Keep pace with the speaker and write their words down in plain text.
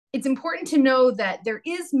It's important to know that there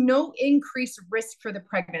is no increased risk for the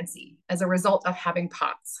pregnancy as a result of having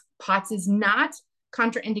POTS. POTS is not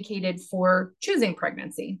contraindicated for choosing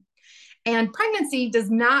pregnancy. And pregnancy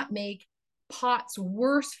does not make POTS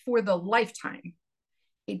worse for the lifetime.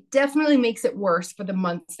 It definitely makes it worse for the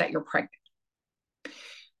months that you're pregnant.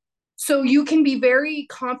 So you can be very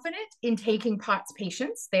confident in taking POTS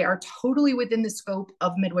patients. They are totally within the scope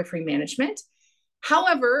of midwifery management.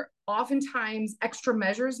 However, oftentimes extra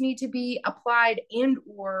measures need to be applied and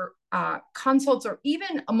or consults or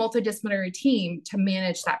even a multidisciplinary team to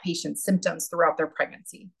manage that patient's symptoms throughout their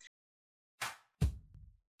pregnancy.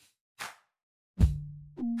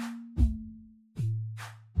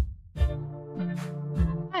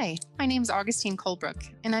 Hi, my name is Augustine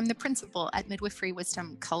Colebrook, and I'm the principal at Midwifery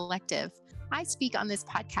Wisdom Collective. I speak on this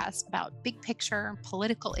podcast about big picture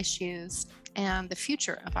political issues and the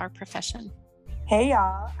future of our profession. Hey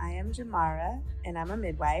y'all, I am Jamara, and I'm a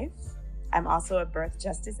midwife. I'm also a birth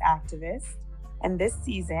justice activist, and this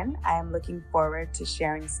season I am looking forward to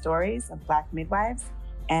sharing stories of Black midwives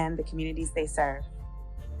and the communities they serve.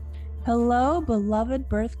 Hello, beloved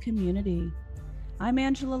birth community. I'm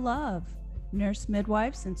Angela Love, nurse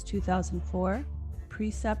midwife since 2004,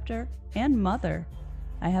 preceptor, and mother.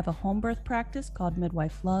 I have a home birth practice called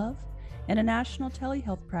Midwife Love and a national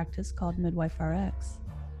telehealth practice called Midwife RX.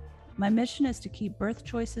 My mission is to keep birth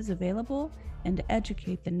choices available and to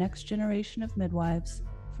educate the next generation of midwives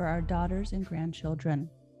for our daughters and grandchildren.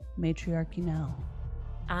 Matriarchy now.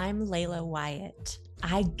 I'm Layla Wyatt.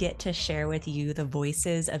 I get to share with you the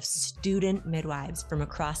voices of student midwives from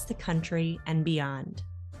across the country and beyond.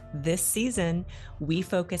 This season, we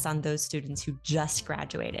focus on those students who just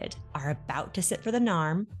graduated, are about to sit for the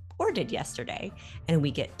NARM, or did yesterday, and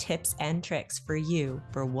we get tips and tricks for you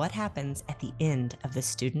for what happens at the end of the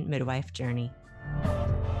student midwife journey.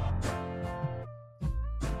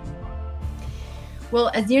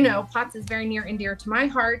 Well, as you know, POTS is very near and dear to my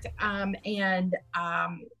heart, and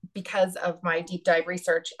because of my deep dive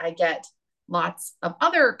research, I get lots of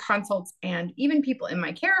other consults and even people in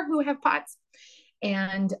my care who have POTS.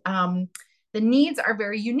 And the needs are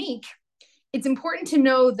very unique. It's important to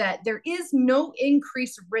know that there is no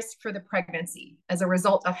increased risk for the pregnancy as a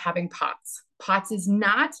result of having POTS. POTS is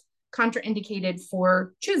not contraindicated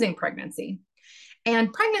for choosing pregnancy.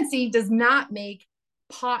 And pregnancy does not make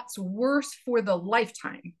POTS worse for the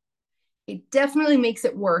lifetime. It definitely makes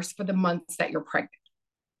it worse for the months that you're pregnant.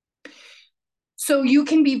 So you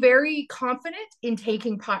can be very confident in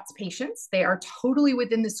taking POTS patients. They are totally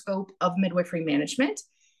within the scope of midwifery management.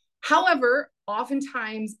 However,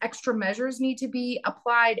 oftentimes extra measures need to be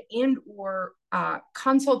applied and or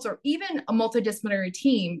consults or even a multidisciplinary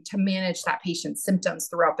team to manage that patient's symptoms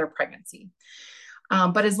throughout their pregnancy.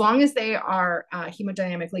 But as long as they are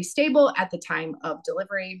hemodynamically stable at the time of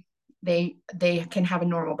delivery, they can have a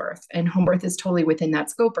normal birth, and home birth is totally within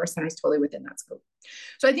that scope. Our center is totally within that scope.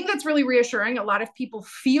 So I think that's really reassuring. A lot of people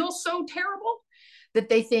feel so terrible that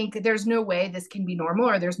they think there's no way this can be normal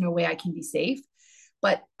or there's no way I can be safe.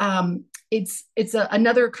 But it's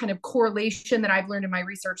another kind of correlation that I've learned in my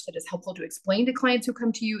research that is helpful to explain to clients who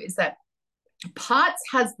come to you is that POTS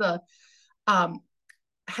has the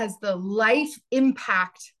life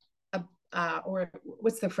impact or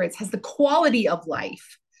what's the phrase, has the quality of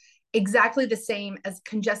life exactly the same as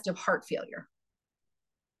congestive heart failure.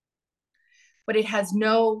 But it has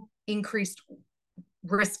no increased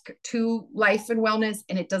risk to life and wellness,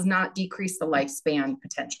 and it does not decrease the lifespan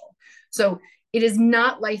potential. So it is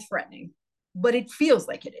not life-threatening, but it feels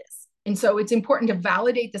like it is. And so it's important to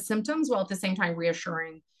validate the symptoms while at the same time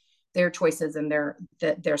reassuring their choices and their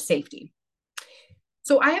safety.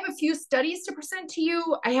 So I have a few studies to present to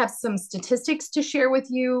you. I have some statistics to share with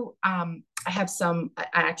you. I have an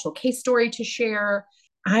actual case story to share.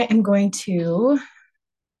 I am going to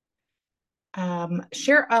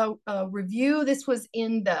share a review. This was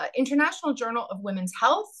in the International Journal of Women's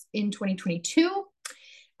Health in 2022.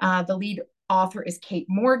 The lead author is Kate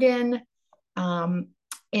Morgan.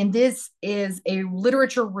 And this is a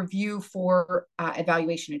literature review for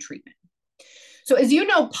evaluation and treatment. So as you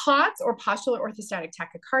know, POTS, or postular orthostatic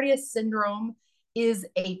tachycardia syndrome, is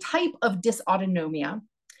a type of dysautonomia.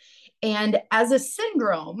 And as a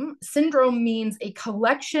syndrome means a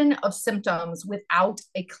collection of symptoms without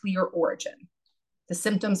a clear origin. The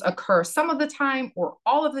symptoms occur some of the time or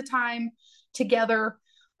all of the time together,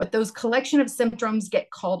 but those collection of symptoms get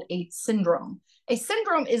called a syndrome. A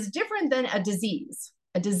syndrome is different than a disease.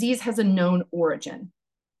 A disease has a known origin,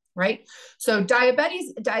 right? So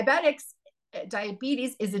diabetes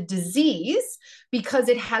is a disease because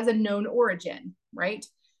it has a known origin, right?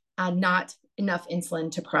 Not enough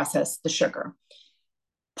insulin to process the sugar.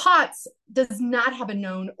 POTS does not have a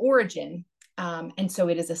known origin. And so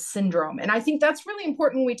it is a syndrome. And I think that's really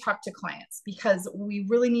important when we talk to clients, because we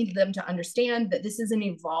really need them to understand that this is an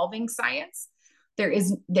evolving science.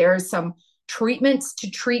 There are some treatments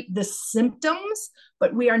to treat the symptoms,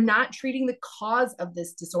 but we are not treating the cause of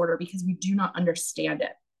this disorder because we do not understand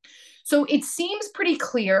it. So it seems pretty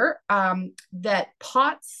clear that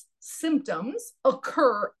POTS symptoms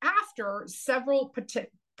occur after several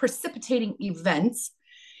precipitating events.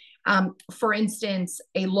 For instance,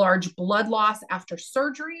 a large blood loss after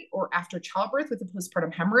surgery or after childbirth with a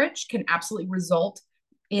postpartum hemorrhage can absolutely result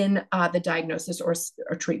in the diagnosis or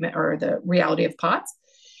treatment or the reality of POTS.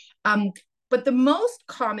 But the most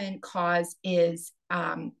common cause is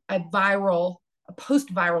a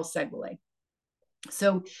post-viral sequelae.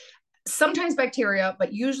 So sometimes bacteria,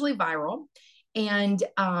 but usually viral. And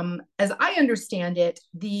as I understand it,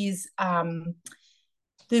 this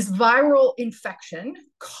viral infection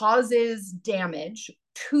causes damage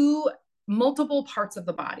to multiple parts of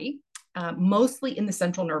the body, mostly in the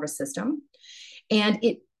central nervous system. And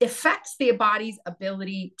it affects the body's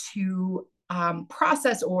ability to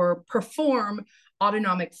process or perform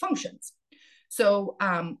autonomic functions. So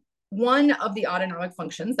one of the autonomic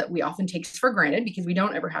functions that we often take for granted, because we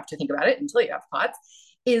don't ever have to think about it until you have POTS,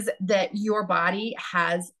 is that your body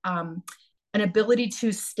has an ability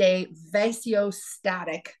to stay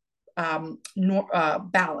vasostatic,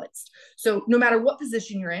 balanced. So no matter what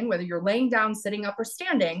position you're in, whether you're laying down, sitting up, or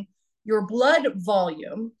standing, your blood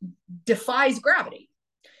volume defies gravity.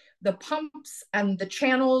 The pumps and the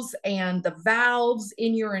channels and the valves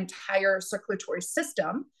in your entire circulatory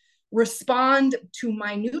system respond to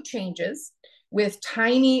minute changes with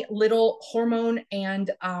tiny little hormone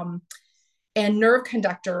and nerve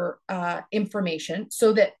conductor information,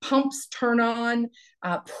 so that pumps turn on,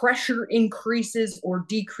 pressure increases or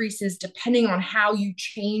decreases depending on how you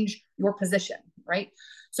change your position, right?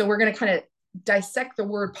 So we're going to kind of dissect the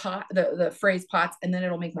word the phrase POTS, and then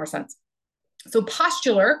it'll make more sense. So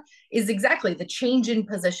postular is exactly the change in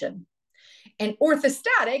position. And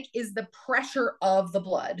orthostatic is the pressure of the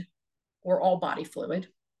blood or all body fluid.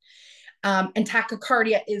 And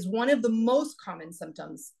tachycardia is one of the most common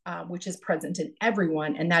symptoms, which is present in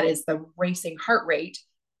everyone. And that is the racing heart rate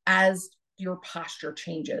as your posture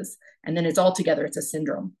changes. And then it's a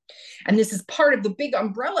syndrome. And this is part of the big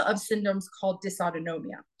umbrella of syndromes called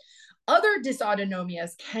dysautonomia. Other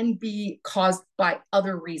dysautonomias can be caused by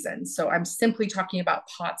other reasons. So I'm simply talking about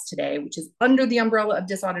POTS today, which is under the umbrella of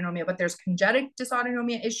dysautonomia, but there's congenital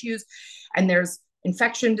dysautonomia issues, and there's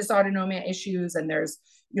infection dysautonomia issues, and there's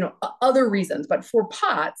other reasons. But for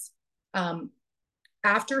POTS,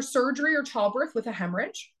 after surgery or childbirth with a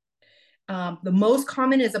hemorrhage, the most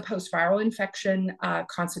common is a post-viral infection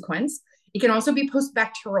consequence. It can also be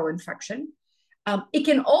post-bacterial infection. It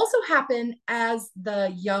can also happen as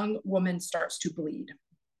the young woman starts to bleed.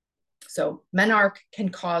 So menarche can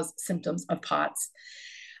cause symptoms of POTS.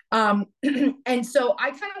 And so I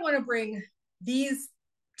kind of want to bring these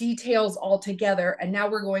details all together. And now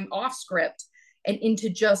we're going off script and into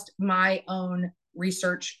just my own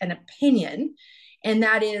research and opinion. And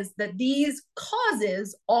that is that these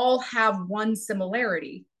causes all have one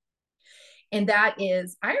similarity, and that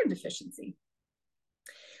is iron deficiency.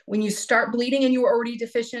 When you start bleeding and you are already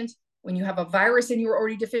deficient, when you have a virus and you are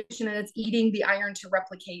already deficient and it's eating the iron to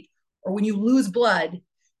replicate, or when you lose blood,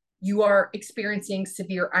 you are experiencing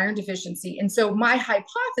severe iron deficiency. And so my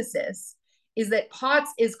hypothesis is that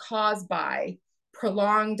POTS is caused by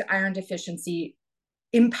prolonged iron deficiency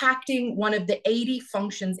impacting one of the 80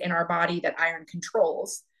 functions in our body that iron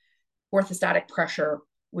controls. Orthostatic pressure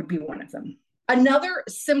would be one of them. Another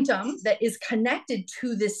symptom that is connected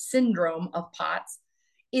to this syndrome of POTS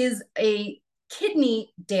is a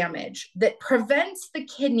kidney damage that prevents the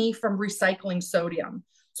kidney from recycling sodium.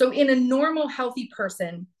 So in a normal healthy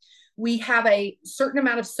person, we have a certain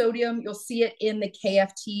amount of sodium. You'll see it in the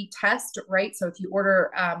KFT test, right? So if you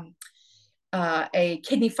order a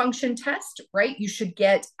kidney function test, right, you should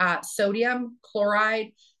get sodium,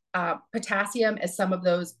 chloride, potassium as some of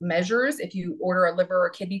those measures. If you order a liver or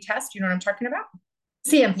kidney test, you know what I'm talking about?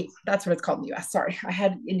 CMP, that's what it's called in the US. Sorry, I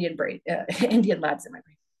had Indian labs in my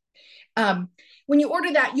brain. When you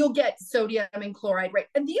order that, you'll get sodium and chloride, right?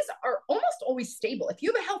 And these are almost always stable. If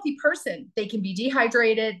you have a healthy person, they can be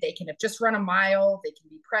dehydrated, they can have just run a mile, they can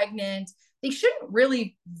be pregnant. They shouldn't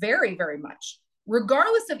really vary very much,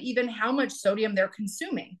 regardless of even how much sodium they're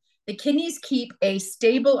consuming. The kidneys keep a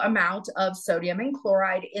stable amount of sodium and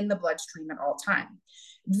chloride in the bloodstream at all time.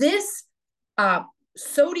 This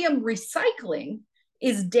sodium recycling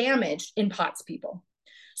is damaged in POTS people.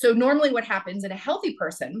 So normally what happens in a healthy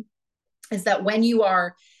person is that when you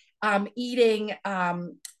are eating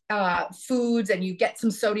foods and you get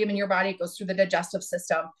some sodium in your body, it goes through the digestive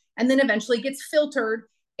system and then eventually gets filtered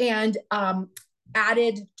and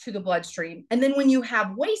added to the bloodstream. And then when you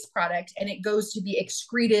have waste product and it goes to be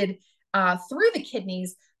excreted through the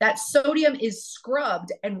kidneys, that sodium is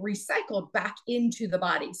scrubbed and recycled back into the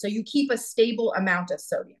body. So you keep a stable amount of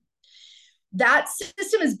sodium. That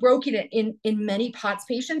system is broken in many POTS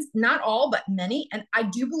patients, not all, but many. And I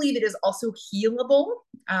do believe it is also healable.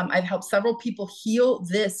 I've helped several people heal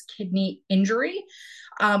this kidney injury,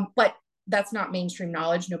 but that's not mainstream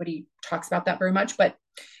knowledge. Nobody talks about that very much, but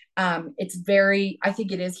I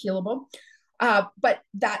think it is healable. But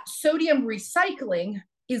that sodium recycling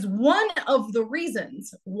is one of the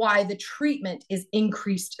reasons why the treatment is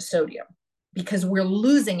increased sodium, because we're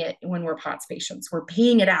losing it when we're POTS patients. We're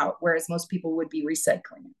paying it out, whereas most people would be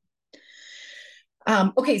recycling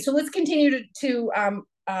it. Okay, so let's continue to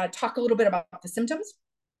talk a little bit about the symptoms.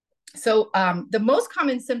 So the most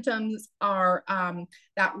common symptoms are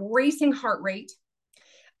that racing heart rate.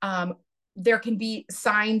 There can be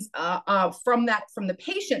signs from the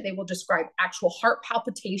patient. They will describe actual heart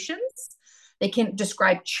palpitations. They can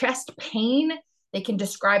describe chest pain. They can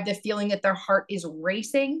describe the feeling that their heart is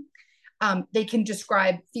racing. They can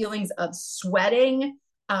describe feelings of sweating,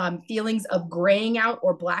 feelings of graying out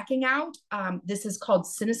or blacking out. This is called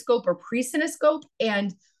cinoscope or pre-cinoscope.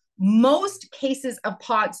 And most cases of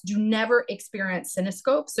POTS do never experience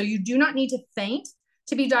cinoscope. So you do not need to faint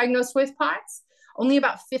to be diagnosed with POTS. Only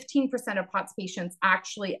about 15% of POTS patients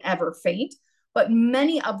actually ever faint, but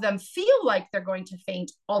many of them feel like they're going to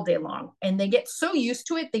faint all day long. And they get so used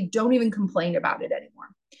to it, they don't even complain about it anymore.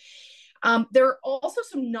 There are also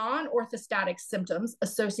some non-orthostatic symptoms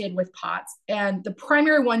associated with POTS, and the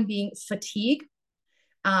primary one being fatigue.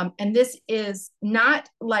 And this is not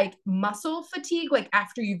like muscle fatigue, like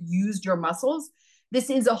after you've used your muscles. This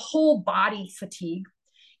is a whole body fatigue.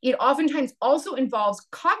 It oftentimes also involves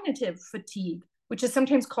cognitive fatigue, which is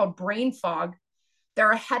sometimes called brain fog.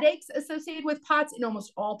 There are headaches associated with POTS in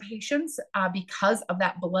almost all patients because of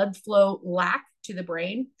that blood flow lack to the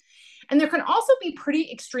brain. And there can also be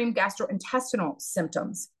pretty extreme gastrointestinal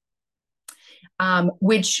symptoms,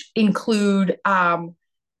 which include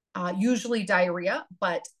usually diarrhea,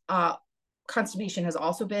 but constipation has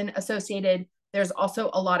also been associated. There's also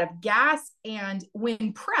a lot of gas. And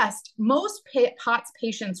when pressed, most POTS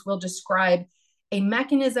patients will describe a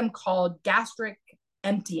mechanism called gastric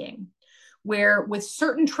emptying, where with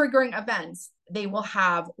certain triggering events, they will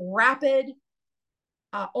have rapid,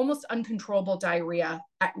 almost uncontrollable diarrhea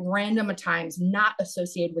at random times, not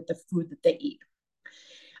associated with the food that they eat.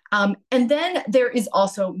 And then there is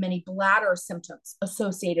also many bladder symptoms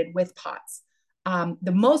associated with POTS.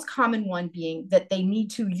 The most common one being that they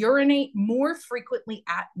need to urinate more frequently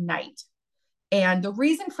at night. And the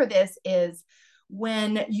reason for this is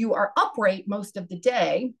when you are upright most of the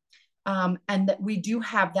day, and that we do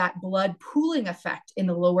have that blood pooling effect in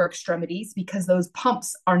the lower extremities because those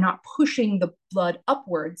pumps are not pushing the blood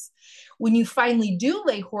upwards. When you finally do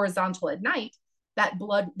lay horizontal at night, that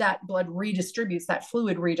blood redistributes, that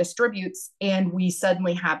fluid redistributes, and we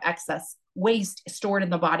suddenly have excess waste stored in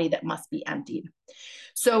the body that must be emptied.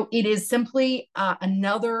 So it is simply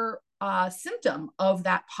another symptom of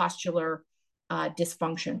that postular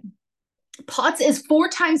dysfunction. POTS is 4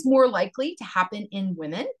 times more likely to happen in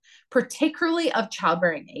women, particularly of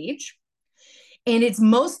childbearing age, and it's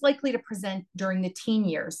most likely to present during the teen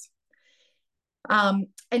years. And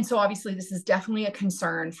so obviously this is definitely a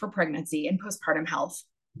concern for pregnancy and postpartum health.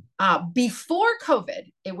 Before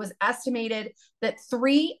COVID, it was estimated that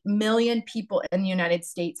 3 million people in the United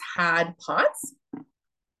States had POTS.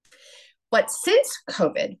 But since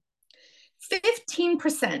COVID,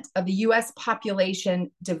 15% of the US population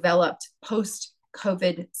developed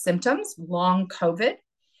post-COVID symptoms, long COVID,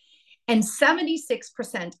 and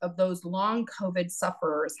 76% of those long COVID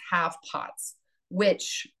sufferers have POTS,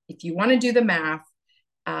 which, if you want to do the math,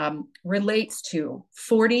 relates to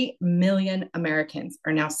 40 million Americans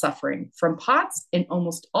are now suffering from POTS, and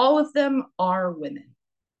almost all of them are women.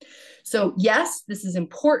 So yes, this is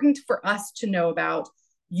important for us to know about.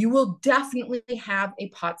 You will definitely have a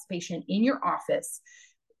POTS patient in your office,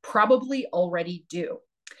 probably already do.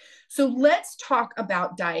 So let's talk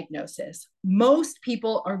about diagnosis. Most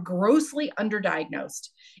people are grossly underdiagnosed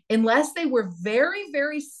unless they were very,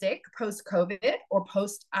 very sick post-COVID or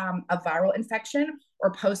post a viral infection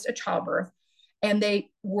or post a childbirth. And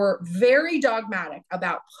they were very dogmatic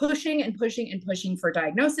about pushing and pushing and pushing for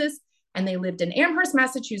diagnosis. And they lived in Amherst,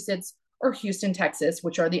 Massachusetts, or Houston, Texas,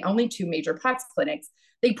 which are the only 2 major POTS clinics.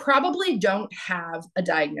 They probably don't have a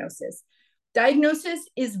diagnosis. Diagnosis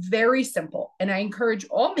is very simple, and I encourage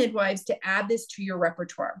all midwives to add this to your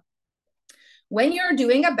repertoire. When you're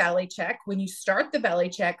doing a belly check, when you start the belly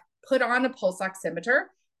check, put on a pulse oximeter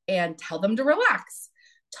and tell them to relax.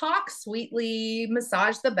 Talk sweetly,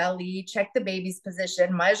 massage the belly, check the baby's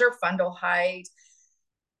position, measure fundal height,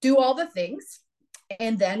 do all the things.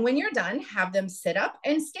 And then when you're done, have them sit up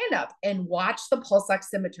and stand up and watch the pulse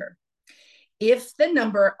oximeter. If the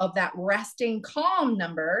number of that resting calm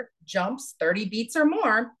number jumps 30 beats or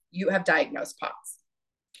more, you have diagnosed POTS.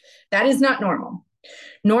 That is not normal.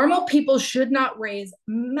 Normal people should not raise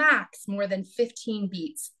max more than 15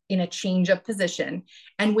 beats in a change of position.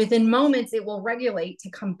 And within moments, it will regulate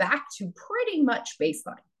to come back to pretty much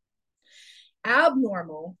baseline.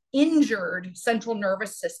 Abnormal, injured central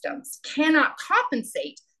nervous systems cannot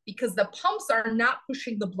compensate because the pumps are not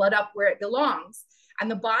pushing the blood up where it belongs. And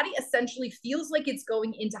the body essentially feels like it's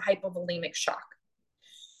going into hypovolemic shock.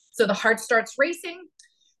 So the heart starts racing,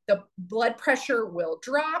 the blood pressure will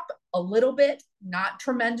drop a little bit, not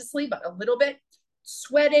tremendously, but a little bit,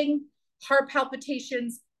 sweating, heart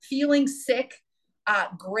palpitations, feeling sick,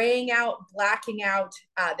 graying out, blacking out,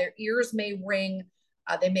 their ears may ring,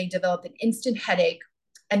 they may develop an instant headache,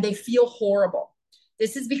 and they feel horrible.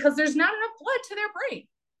 This is because there's not enough blood to their brain.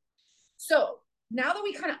 So now that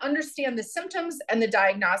we kind of understand the symptoms and the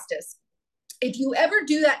diagnosis, if you ever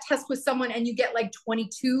do that test with someone and you get like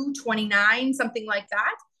 22, 29, something like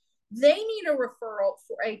that, they need a referral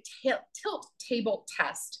for a tilt table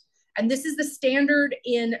test. And this is the standard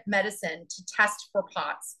in medicine to test for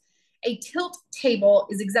POTS. A tilt table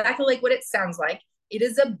is exactly like what it sounds like. It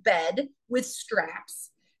is a bed with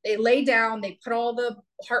straps. They lay down, they put all the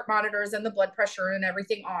heart monitors and the blood pressure and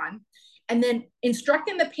everything on, and then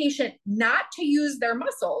instructing the patient not to use their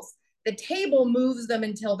muscles, the table moves them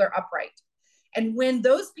until they're upright. And when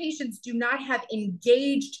those patients do not have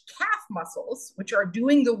engaged calf muscles, which are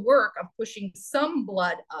doing the work of pushing some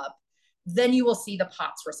blood up, then you will see the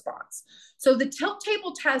POTS response. So the tilt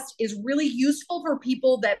table test is really useful for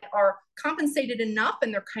people that are compensated enough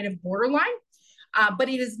and they're kind of borderline, but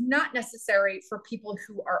it is not necessary for people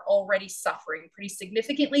who are already suffering pretty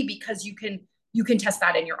significantly, because you can test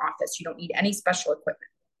that in your office. You don't need any special equipment.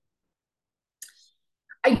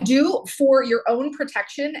 I do, for your own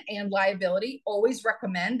protection and liability, always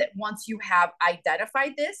recommend that once you have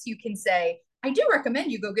identified this, you can say, I do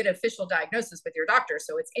recommend you go get an official diagnosis with your doctor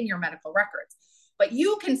so it's in your medical records. But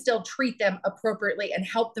you can still treat them appropriately and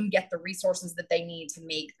help them get the resources that they need to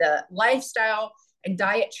make the lifestyle and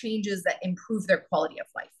diet changes that improve their quality of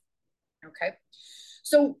life. Okay.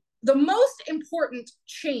 So the most important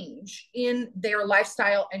change in their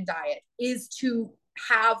lifestyle and diet is to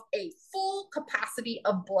have a full capacity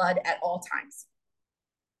of blood at all times.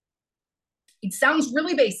 It sounds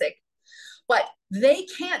really basic, but they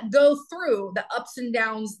can't go through the ups and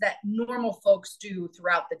downs that normal folks do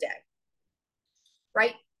throughout the day,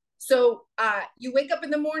 right? So you wake up in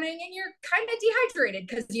the morning and you're kind of dehydrated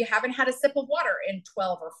because you haven't had a sip of water in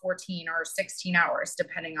 12 or 14 or 16 hours,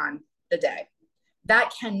 depending on the day.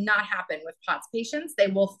 That cannot happen with POTS patients. They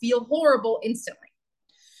will feel horrible instantly.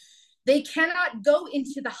 They cannot go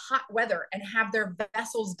into the hot weather and have their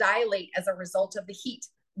vessels dilate as a result of the heat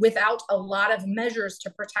without a lot of measures to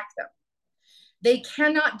protect them. They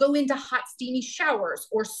cannot go into hot, steamy showers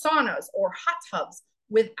or saunas or hot tubs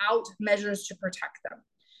without measures to protect them.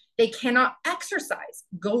 They cannot exercise,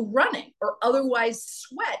 go running, or otherwise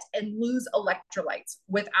sweat and lose electrolytes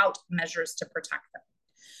without measures to protect them.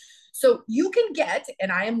 So you can get,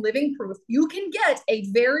 and I am living proof, you can get a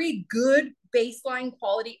very good baseline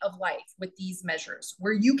quality of life with these measures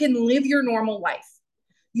where you can live your normal life.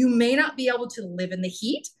 You may not be able to live in the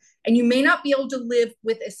heat, and you may not be able to live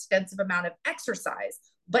with an extensive amount of exercise,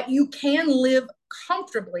 but you can live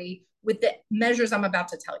comfortably with the measures I'm about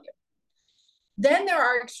to tell you. Then there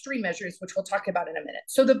are extreme measures, which we'll talk about in a minute.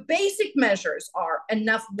 So the basic measures are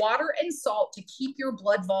enough water and salt to keep your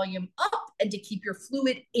blood volume up and to keep your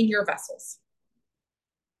fluid in your vessels.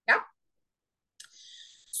 Yeah.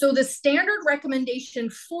 So the standard recommendation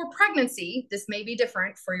for pregnancy, this may be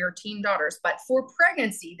different for your teen daughters, but for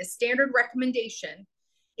pregnancy, the standard recommendation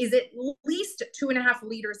is at least 2.5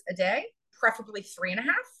 liters a day, preferably 3.5,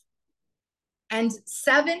 and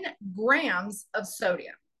 7 grams of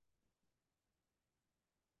sodium.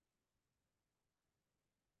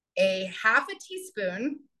 A half a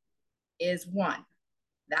teaspoon is 1.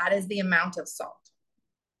 That is the amount of salt.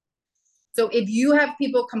 So if you have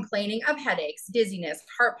people complaining of headaches, dizziness,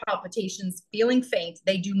 heart palpitations, feeling faint,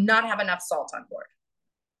 they do not have enough salt on board.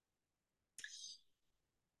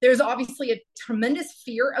 There's obviously a tremendous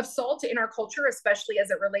fear of salt in our culture, especially as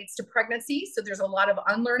it relates to pregnancy. So there's a lot of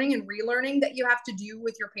unlearning and relearning that you have to do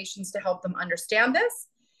with your patients to help them understand this.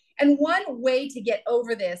 And one way to get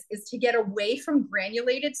over this is to get away from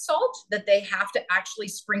granulated salt that they have to actually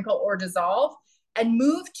sprinkle or dissolve, and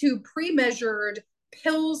move to pre-measured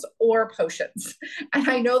pills or potions. And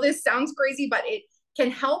I know this sounds crazy, but it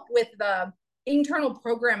can help with the internal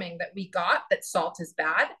programming that we got that salt is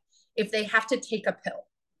bad if they have to take a pill.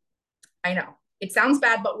 I know it sounds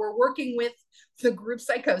bad, but we're working with the group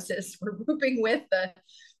psychosis. We're working with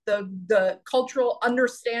the cultural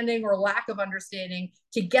understanding or lack of understanding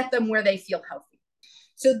to get them where they feel healthy.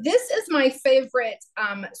 So this is my favorite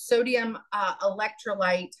sodium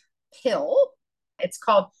electrolyte pill. It's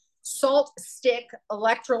called Salt Stick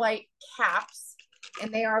Electrolyte Caps,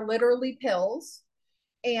 and they are literally pills.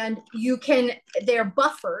 And they're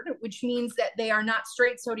buffered, which means that they are not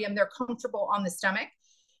straight sodium. They're comfortable on the stomach.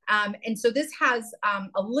 And so this has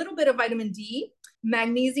a little bit of vitamin D,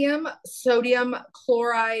 magnesium, sodium,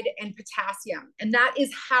 chloride, and potassium. And that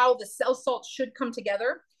is how the cell salts should come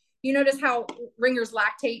together. You notice how Ringer's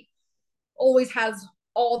lactate always has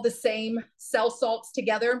all the same cell salts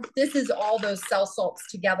together. This is all those cell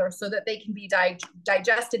salts together so that they can be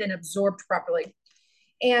digested and absorbed properly.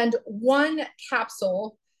 And one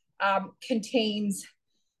capsule contains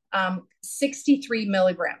 63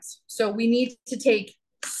 milligrams. So we need to take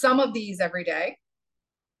some of these every day.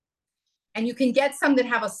 And you can get some that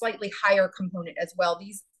have a slightly higher component as well.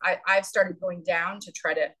 These I've started going down to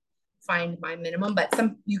try to find my minimum, but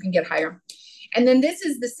some you can get higher. And then this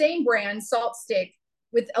is the same brand, Salt Stick,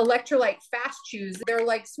 with electrolyte fast chews. They're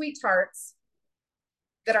like sweet tarts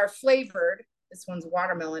that are flavored. This one's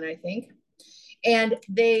watermelon, I think. And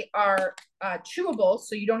they are chewable,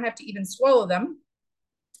 so you don't have to even swallow them.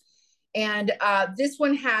 And this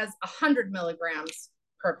one has 100 milligrams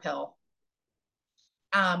per pill.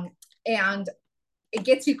 And it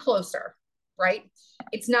gets you closer, right?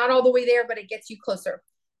 It's not all the way there, but it gets you closer.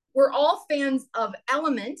 We're all fans of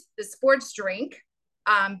Element, the sports drink,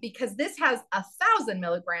 because this has 1,000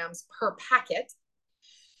 milligrams per packet.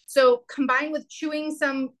 So combined with chewing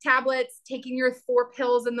some tablets, taking your 4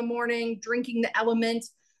 pills in the morning, drinking the Element,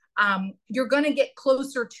 you're going to get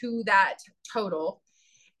closer to that total.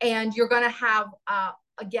 And you're going to have,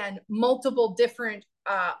 again, multiple different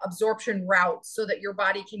absorption routes so that your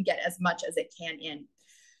body can get as much as it can in.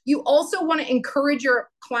 You also want to encourage your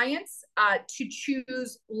clients to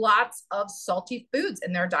choose lots of salty foods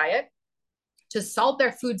in their diet, to salt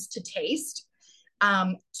their foods to taste,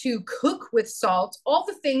 to cook with salt, all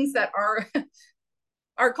the things that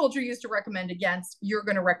our culture used to recommend against, you're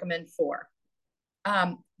going to recommend for.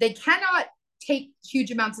 They cannot take huge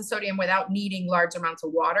amounts of sodium without needing large amounts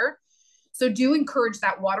of water. So do encourage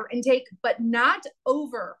that water intake, but not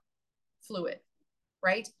over fluid,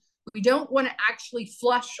 right? We don't want to actually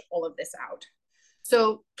flush all of this out.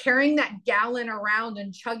 So carrying that gallon around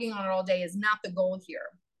and chugging on it all day is not the goal here.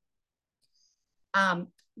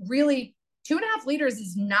 Really, 2.5 liters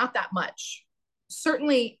is not that much.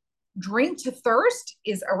 Certainly drink to thirst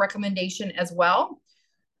is a recommendation as well,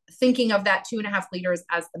 thinking of that 2.5 liters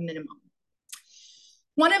as the minimum.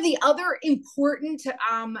 One of the other important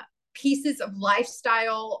pieces of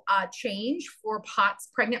lifestyle change for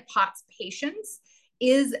pregnant POTS patients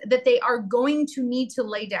is that they are going to need to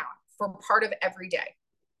lay down for part of every day.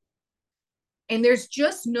 And there's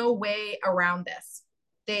just no way around this.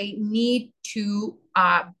 They need to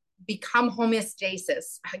become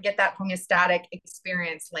homeostasis, get that homeostatic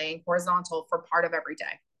experience laying horizontal for part of every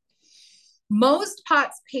day. Most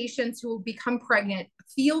POTS patients who will become pregnant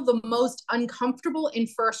feel the most uncomfortable in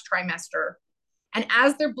first trimester. And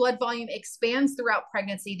as their blood volume expands throughout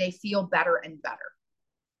pregnancy, they feel better and better.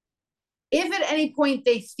 If at any point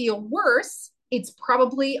they feel worse, it's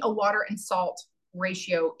probably a water and salt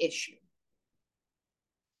ratio issue.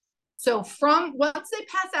 So once they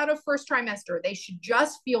pass out of first trimester, they should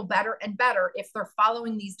just feel better and better if they're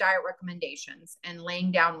following these diet recommendations and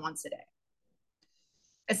laying down once a day.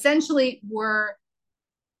 Essentially, we're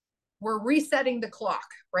resetting the clock,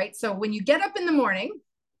 right? So when you get up in the morning,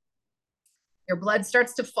 your blood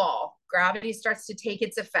starts to fall. Gravity starts to take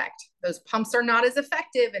its effect. Those pumps are not as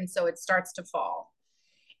effective, and so it starts to fall.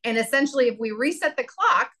 And essentially, if we reset the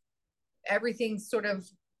clock, everything sort of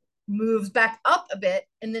moves back up a bit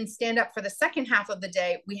and then stand up for the second half of the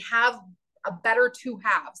day. We have a better 2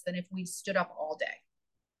 halves than if we stood up all day.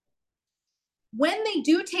 When they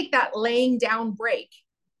do take that laying down break,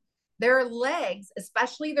 their legs,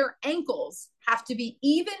 especially their ankles, have to be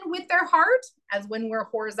even with their heart as when we're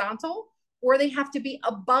horizontal, or they have to be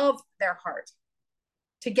above their heart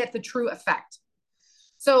to get the true effect.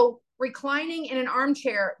 So reclining in an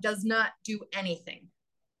armchair does not do anything.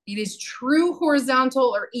 It is true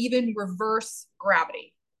horizontal or even reverse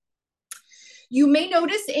gravity. You may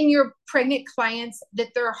notice in your pregnant clients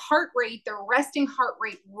that their heart rate, their resting heart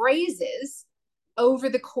rate raises over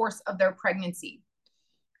the course of their pregnancy.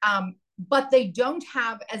 But they don't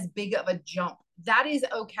have as big of a jump. That is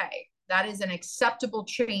okay. That is an acceptable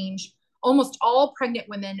change. Almost all pregnant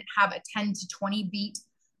women have a 10 to 20 beat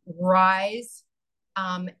rise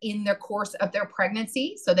in the course of their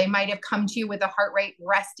pregnancy. So they might have come to you with a heart rate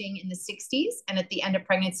resting in the 60s, and at the end of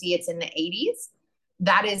pregnancy, it's in the 80s.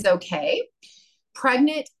 That is okay.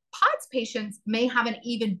 Pregnant POTS patients may have an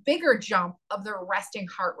even bigger jump of their resting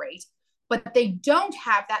heart rate, but they don't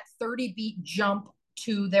have that 30 beat jump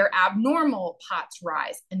to their abnormal POTS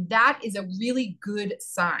rise. And that is a really good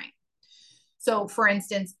sign. So for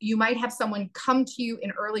instance, you might have someone come to you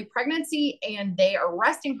in early pregnancy and their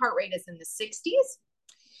resting heart rate is in the 60s.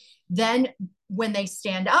 Then when they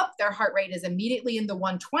stand up, their heart rate is immediately in the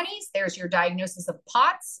 120s. There's your diagnosis of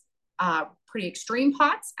POTS, pretty extreme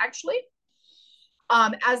POTS actually.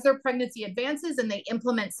 As their pregnancy advances and they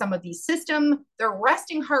implement some of these systems, their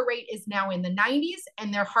resting heart rate is now in the 90s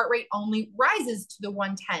and their heart rate only rises to the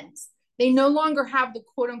 110s. They no longer have the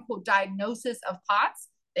quote unquote diagnosis of POTS.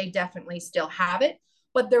 They definitely still have it,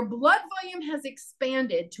 but their blood volume has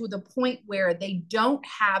expanded to the point where they don't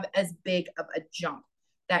have as big of a jump.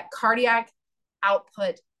 That cardiac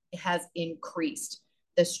output has increased.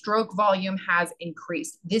 The stroke volume has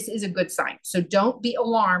increased. This is a good sign. So don't be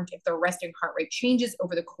alarmed if the resting heart rate changes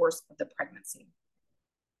over the course of the pregnancy.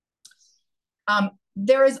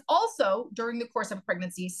 There is also, during the course of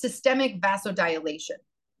pregnancy, systemic vasodilation.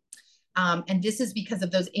 And this is because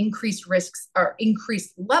of those increased risks or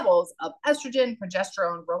increased levels of estrogen,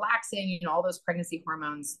 progesterone, relaxin, all those pregnancy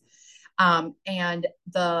hormones. And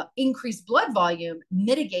the increased blood volume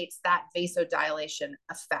mitigates that vasodilation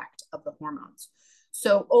effect of the hormones.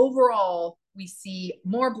 So overall, we see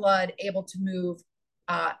more blood able to move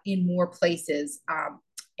in more places,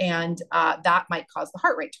 and that might cause the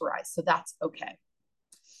heart rate to rise. So that's okay.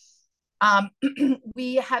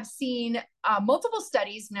 We have seen multiple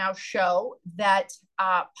studies now show that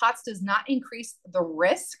POTS does not increase the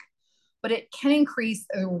risk, but it can increase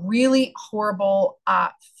a really horrible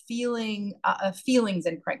feelings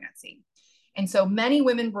in pregnancy. And so many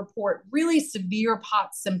women report really severe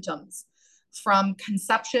POTS symptoms from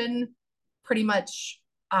conception pretty much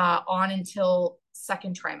on until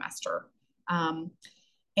second trimester.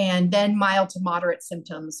 And then mild to moderate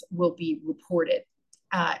symptoms will be reported.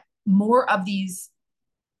 More of these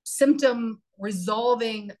symptom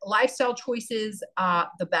resolving lifestyle choices,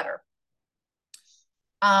 the better.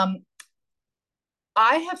 I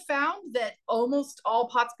have found that almost all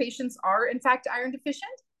POTS patients are in fact iron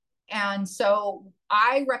deficient. And so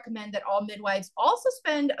I recommend that all midwives also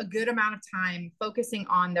spend a good amount of time focusing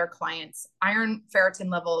on their clients' iron ferritin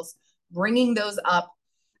levels, bringing those up,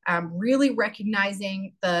 really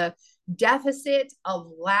recognizing the deficit of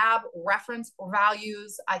lab reference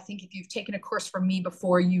values. I think if you've taken a course from me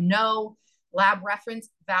before, lab reference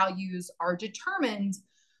values are determined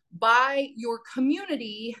by your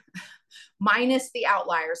community minus the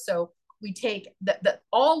outliers. So we take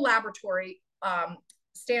all laboratory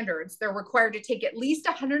standards. They're required to take at least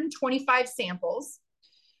 125 samples,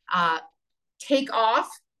 take off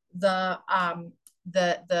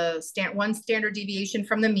one standard deviation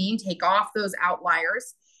from the mean, take off those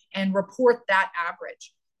outliers, and report that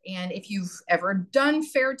average. And if you've ever done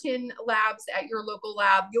ferritin labs at your local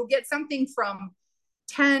lab, you'll get something from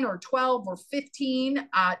 10 or 12 or 15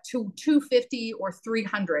 to 250 or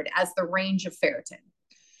 300 as the range of ferritin.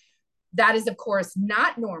 That is, of course,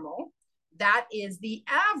 not normal. That is the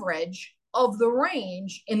average of the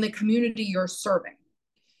range in the community you're serving.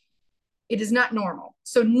 It is not normal.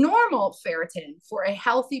 So normal ferritin for a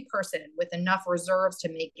healthy person with enough reserves to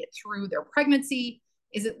make it through their pregnancy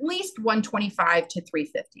is at least 125 to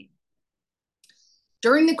 350.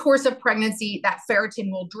 During the course of pregnancy, that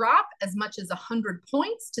ferritin will drop as much as 100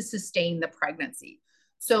 points to sustain the pregnancy.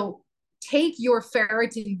 So take your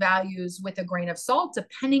ferritin values with a grain of salt,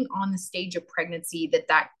 depending on the stage of pregnancy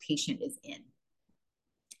that patient is in.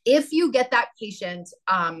 If you get that patient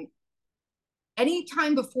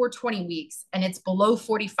anytime before 20 weeks and it's below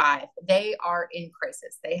 45, they are in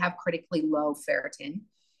crisis. They have critically low ferritin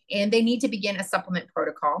and they need to begin a supplement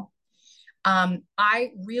protocol.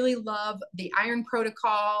 I really love the iron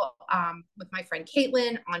protocol with my friend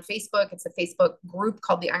Caitlin on Facebook. It's a Facebook group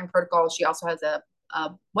called the Iron Protocol. She also has a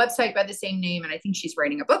website by the same name, and I think she's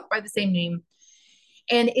writing a book by the same name.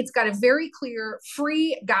 And it's got a very clear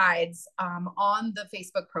free guides on the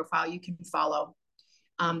Facebook profile you can follow.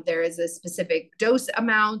 There is a specific dose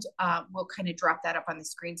amount. We'll kind of drop that up on the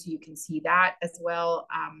screen so you can see that as well.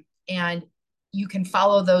 And you can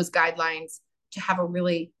follow those guidelines to have a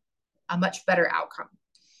much better outcome.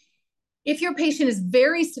 If your patient is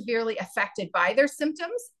very severely affected by their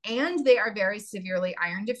symptoms and they are very severely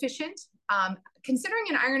iron deficient, considering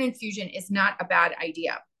an iron infusion is not a bad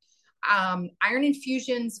idea. Iron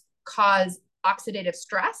infusions cause oxidative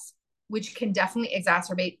stress, which can definitely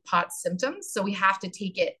exacerbate POTS symptoms. So we have to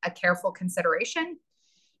take it a careful consideration.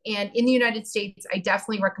 And in the United States, I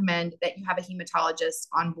definitely recommend that you have a hematologist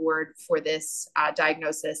on board for this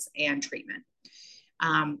diagnosis and treatment.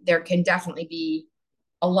 There can definitely be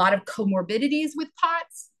a lot of comorbidities with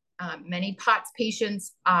POTS. Many POTS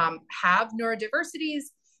patients have neurodiversities.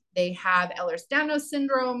 They have Ehlers-Danlos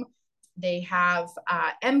syndrome. They have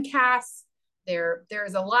MCAS.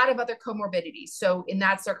 There's a lot of other comorbidities. So in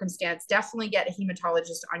that circumstance, definitely get a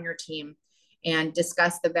hematologist on your team and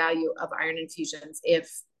discuss the value of iron infusions if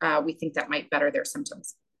we think that might better their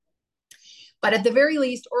symptoms. But at the very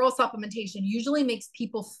least, oral supplementation usually makes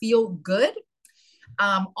people feel good.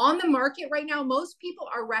 On the market right now, most people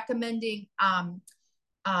are recommending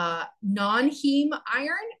non-heme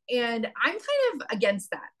iron, and I'm kind of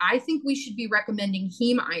against that. I think we should be recommending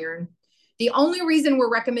heme iron. The only reason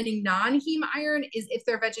we're recommending non-heme iron is if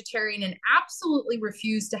they're vegetarian and absolutely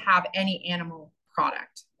refuse to have any animal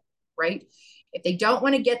product, right? If they don't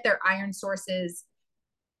want to get their iron sources,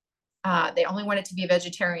 they only want it to be a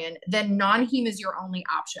vegetarian, then non-heme is your only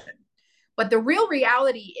option. But the real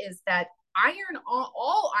reality is that iron,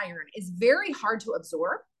 all iron, is very hard to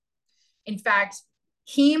absorb. In fact,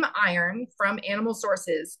 heme iron from animal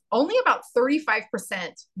sources, only about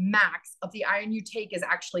 35% max of the iron you take is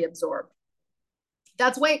actually absorbed.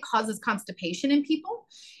 That's why it causes constipation in people,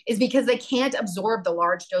 is because they can't absorb the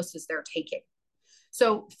large doses they're taking.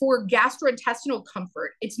 So for gastrointestinal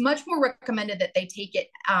comfort, it's much more recommended that they take it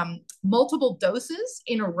multiple doses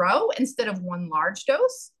in a row instead of one large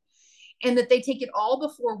dose, and that they take it all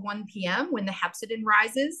before 1 p.m. when the hepcidin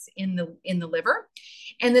rises in the liver,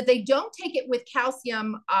 and that they don't take it with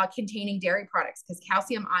calcium containing dairy products, because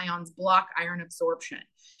calcium ions block iron absorption.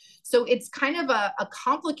 So it's kind of a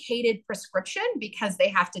complicated prescription, because they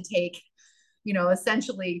have to take,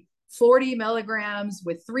 essentially 40 milligrams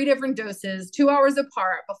with 3 different doses, 2 hours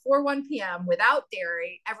apart before 1 p.m. without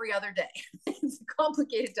dairy every other day. It's a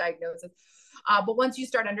complicated diagnosis. But once you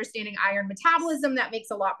start understanding iron metabolism, that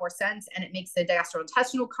makes a lot more sense, and it makes the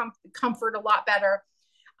gastrointestinal comfort a lot better.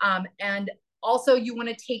 And also you want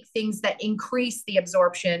to take things that increase the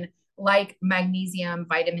absorption, like magnesium,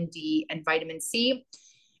 vitamin D, and vitamin C.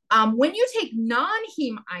 When you take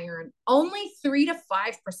non-heme iron, only 3 to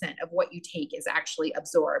 5% of what you take is actually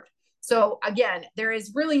absorbed. So again, there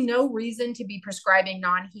is really no reason to be prescribing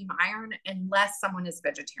non-heme iron unless someone is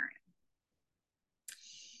vegetarian.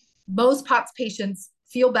 Most POTS patients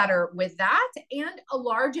feel better with that, and a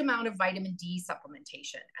large amount of vitamin D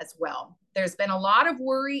supplementation as well. There's been a lot of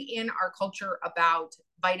worry in our culture about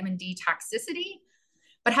vitamin D toxicity,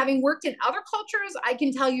 but having worked in other cultures, I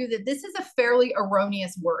can tell you that this is a fairly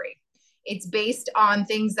erroneous worry. It's based on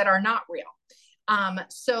things that are not real.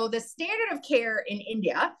 So the standard of care in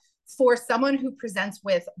India for someone who presents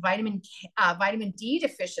with vitamin D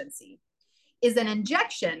deficiency is an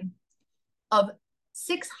injection of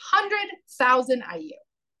 600,000 IU.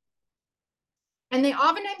 And they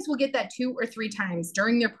oftentimes will get that 2 or 3 times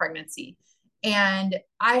during their pregnancy. And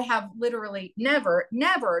I have literally never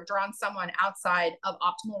drawn someone outside of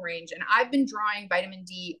optimal range. And I've been drawing vitamin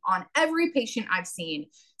D on every patient I've seen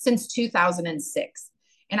since 2006.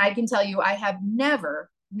 And I can tell you, I have never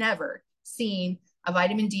seen a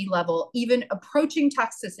vitamin D level even approaching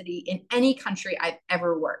toxicity in any country I've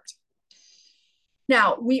ever worked.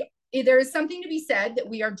 Now, there is something to be said that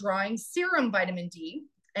we are drawing serum vitamin D,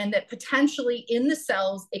 and that potentially in the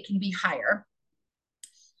cells it can be higher.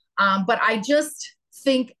 But I just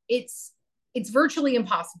think it's virtually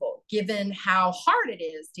impossible, given how hard it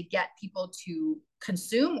is to get people to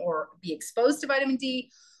consume or be exposed to vitamin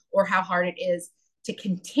D, or how hard it is to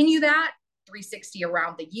continue that 360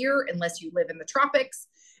 around the year unless you live in the tropics,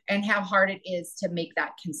 and how hard it is to make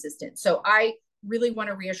that consistent. So I really want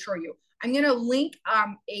to reassure you. I'm going to link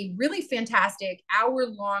a really fantastic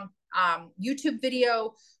hour-long YouTube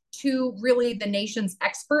video to really the nation's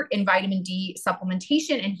expert in vitamin D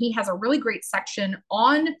supplementation. And he has a really great section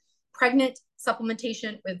on pregnant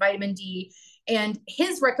supplementation with vitamin D. And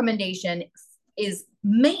his recommendation is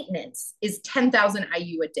maintenance is 10,000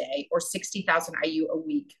 IU a day or 60,000 IU a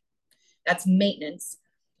week. That's maintenance.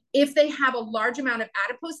 If they have a large amount of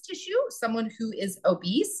adipose tissue, someone who is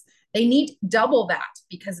obese, They need double that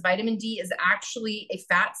because vitamin D is actually a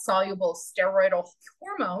fat-soluble steroidal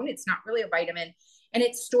hormone. It's not really a vitamin, and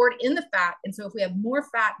it's stored in the fat. And so if we have more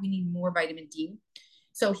fat, we need more vitamin D.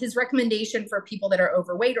 So his recommendation for people that are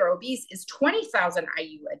overweight or obese is 20,000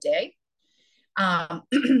 IU a day. I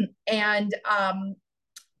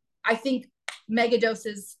think mega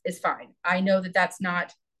doses is fine. I know that that's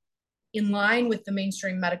not in line with the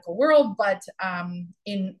mainstream medical world, but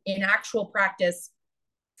in actual practice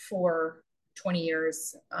for 20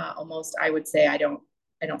 years almost, I would say I don't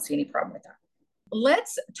see any problem with that.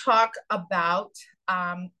 Let's talk about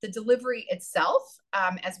the delivery itself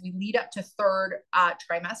as we lead up to third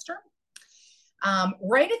trimester.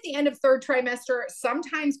 Right at the end of third trimester,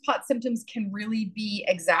 sometimes POTS symptoms can really be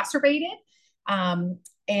exacerbated.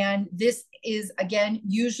 And this is, again,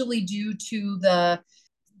 usually due to the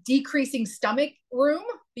decreasing stomach room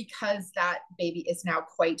because that baby is now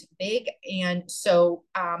quite big. And so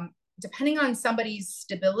depending on somebody's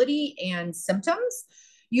stability and symptoms,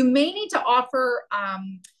 you may need to offer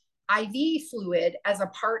IV fluid as a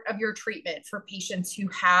part of your treatment for patients who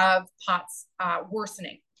have POTS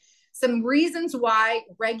worsening. Some reasons why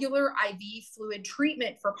regular IV fluid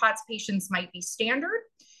treatment for POTS patients might be standard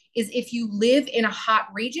is if you live in a hot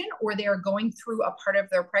region or they are going through a part of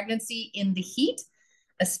their pregnancy in the heat,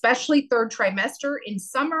 especially third trimester. In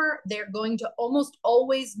summer, they're going to almost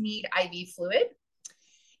always need IV fluid.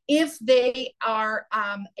 If they are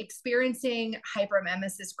experiencing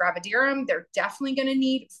hyperemesis gravidarum, they're definitely going to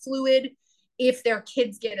need fluid. If their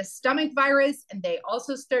kids get a stomach virus and they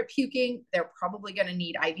also start puking, they're probably going to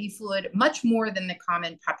need IV fluid much more than the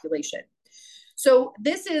common population. So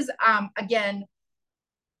this is, again,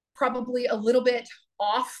 probably a little bit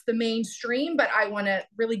off the mainstream, but I want to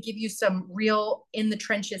really give you some real in the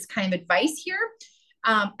trenches kind of advice here.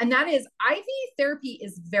 And that is IV therapy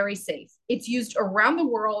is very safe. It's used around the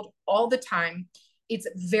world all the time. It's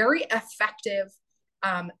very effective.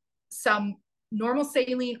 Some normal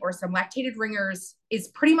saline or some lactated ringers is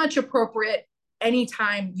pretty much appropriate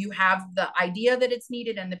anytime you have the idea that it's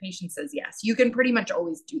needed and the patient says yes. You can pretty much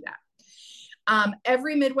always do that.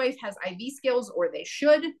 Every midwife has IV skills, or they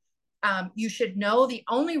should. You should know the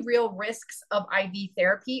only real risks of IV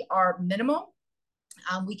therapy are minimal.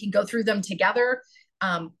 We can go through them together.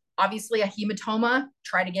 Obviously, a hematoma,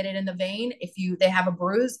 try to get it in the vein. If they have a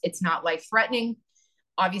bruise, it's not life-threatening.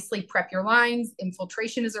 Obviously, prep your lines.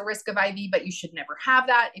 Infiltration is a risk of IV, but you should never have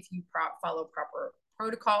that if you follow proper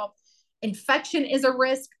protocol. Infection is a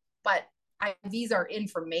risk, but IVs are in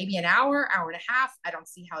for maybe an hour, hour and a half. I don't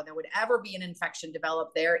see how there would ever be an infection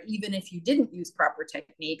developed there, even if you didn't use proper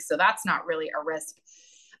techniques. So that's not really a risk.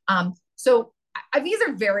 So IVs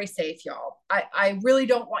are very safe, y'all. I really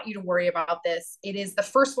don't want you to worry about this. It is the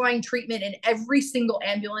first line treatment in every single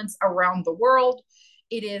ambulance around the world.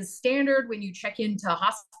 It is standard when you check into a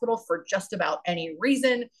hospital for just about any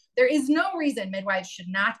reason. There is no reason midwives should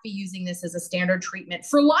not be using this as a standard treatment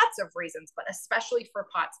for lots of reasons, but especially for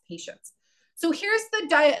POTS patients. So here's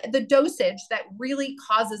the dosage that really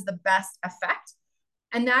causes the best effect,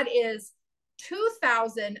 and that is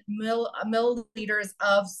 2,000 milliliters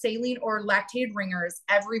of saline or lactated ringers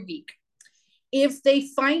every week. If they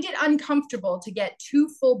find it uncomfortable to get 2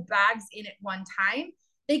 full bags in at one time,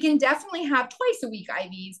 they can definitely have twice a week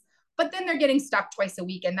IVs, but then they're getting stuck twice a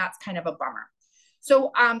week, and that's kind of a bummer.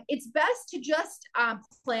 So it's best to just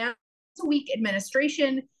plan a week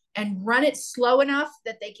administration and run it slow enough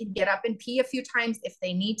that they can get up and pee a few times if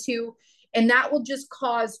they need to. And that will just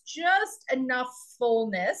cause just enough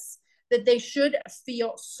fullness that they should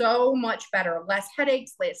feel so much better. Less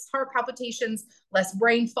headaches, less heart palpitations, less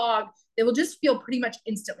brain fog. They will just feel pretty much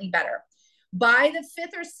instantly better. By the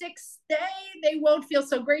 5th or 6th day, they won't feel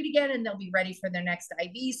so great again, and they'll be ready for their next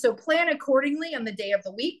IV. So plan accordingly on the day of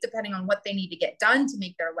the week, depending on what they need to get done to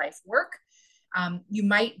make their life work. You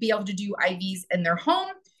might be able to do IVs in their home.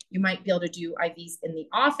 You might be able to do IVs in the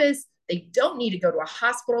office. They don't need to go to a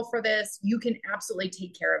hospital for this. You can absolutely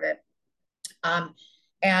take care of it.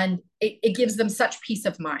 And it gives them such peace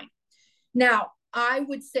of mind. Now, I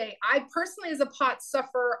would say, I personally, as a POTS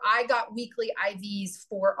sufferer, I got weekly IVs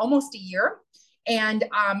for almost a year. And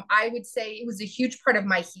I would say it was a huge part of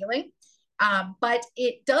my healing. But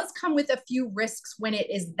it does come with a few risks when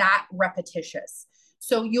it is that repetitious.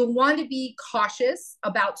 So you'll want to be cautious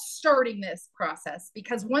about starting this process,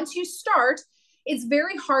 because once you start, it's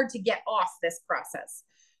very hard to get off this process.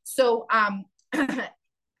 So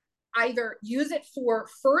either use it for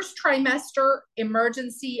first trimester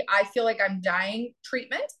emergency, I feel like I'm dying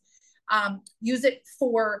treatment. Use it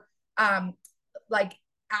for like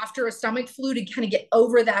after a stomach flu to kind of get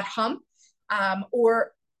over that hump,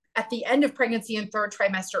 or at the end of pregnancy and third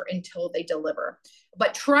trimester until they deliver.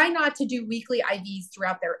 But try not to do weekly IVs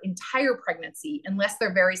throughout their entire pregnancy unless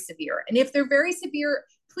they're very severe. And if they're very severe,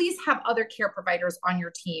 please have other care providers on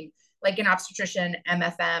your team, like an obstetrician,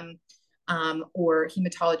 MFM, or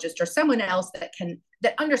hematologist, or someone else that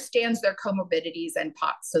understands their comorbidities and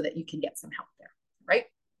POTS so that you can get some help there, right?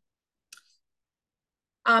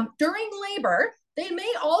 During labor, they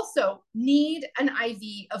may also need an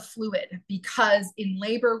IV of fluid because in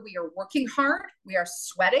labor, we are working hard, we are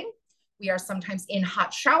sweating, we are sometimes in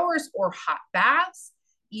hot showers or hot baths.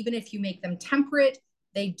 Even if you make them temperate,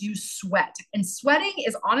 they do sweat. And sweating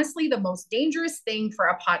is honestly the most dangerous thing for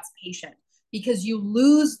a POTS patient because you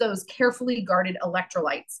lose those carefully guarded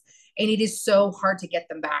electrolytes. And it is so hard to get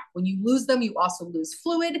them back. When you lose them, you also lose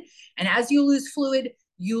fluid. And as you lose fluid,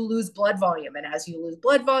 you lose blood volume. And as you lose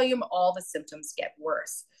blood volume, all the symptoms get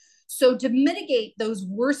worse. So to mitigate those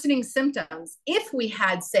worsening symptoms, if we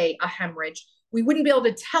had, say, a hemorrhage, we wouldn't be able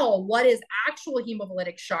to tell what is actual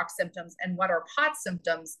hemolytic shock symptoms and what are POTS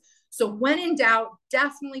symptoms. So when in doubt,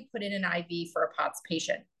 definitely put in an IV for a POTS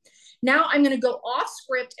patient. Now I'm going to go off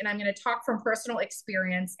script and I'm going to talk from personal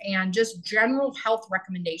experience and just general health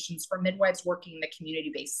recommendations for midwives working in the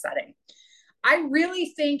community-based setting. I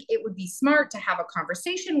really think it would be smart to have a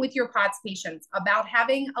conversation with your POTS patients about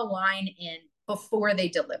having a line in before they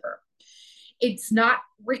deliver. It's not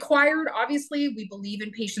required. Obviously, we believe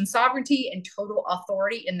in patient sovereignty and total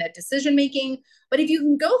authority in that decision-making. But if you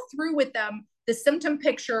can go through with them the symptom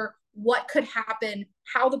picture, what could happen,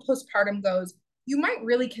 how the postpartum goes, you might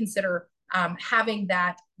really consider having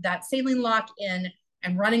that saline lock in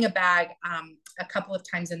and running a bag a couple of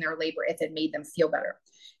times in their labor if it made them feel better.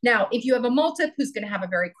 Now, if you have a multip who's going to have a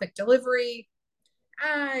very quick delivery,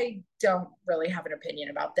 I don't really have an opinion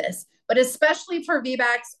about this, but especially for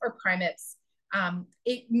VBACs or primips,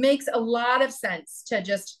 it makes a lot of sense to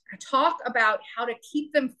just talk about how to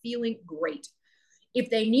keep them feeling great. If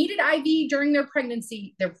they needed IV during their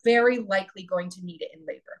pregnancy, they're very likely going to need it in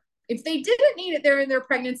labor. If they didn't need it during their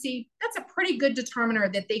pregnancy, that's a pretty good determiner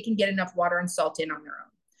that they can get enough water and salt in on their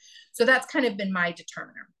own. So that's kind of been my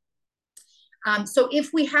determiner. So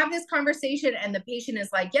if we have this conversation and the patient is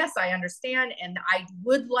like, yes, I understand, and I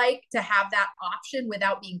would like to have that option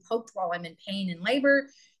without being poked while I'm in pain in labor,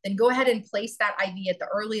 then go ahead and place that IV at the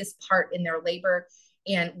earliest part in their labor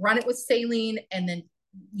and run it with saline and then,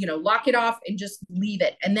 lock it off and just leave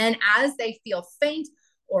it. And then as they feel faint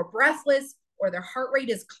or breathless or their heart rate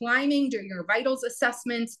is climbing during your vitals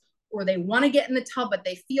assessments, or they want to get in the tub, but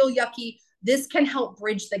they feel yucky, this can help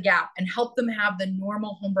bridge the gap and help them have the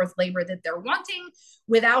normal home birth labor that they're wanting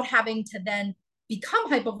without having to then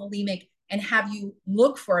become hypovolemic and have you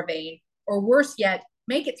look for a vein, or worse yet,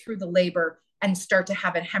 make it through the labor and start to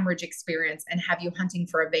have a hemorrhage experience and have you hunting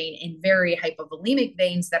for a vein in very hypovolemic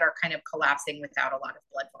veins that are kind of collapsing without a lot of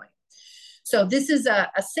blood volume. So this is a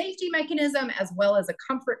safety mechanism as well as a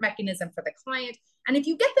comfort mechanism for the client. And if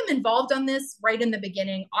you get them involved on this right in the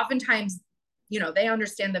beginning, oftentimes they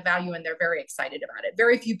understand the value and they're very excited about it.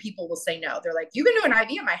 Very few people will say no. They're like, you can do an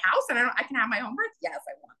IV in my house and I can have my home birth? Yes,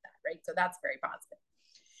 I want that, right? So that's very positive.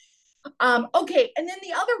 Okay, and then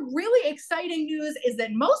the other really exciting news is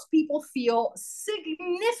that most people feel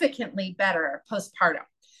significantly better postpartum.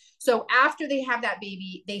 So after they have that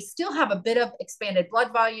baby, they still have a bit of expanded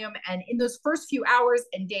blood volume. And in those first few hours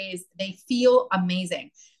and days, they feel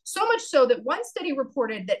amazing. So much so that one study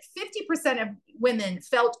reported that 50% of women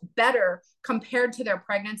felt better compared to their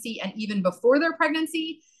pregnancy and even before their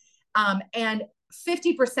pregnancy. And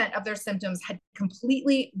 50% of their symptoms had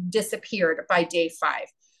completely disappeared by day 5.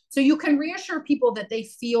 So you can reassure people that they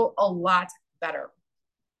feel a lot better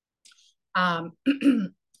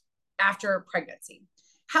after pregnancy.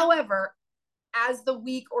 However, as the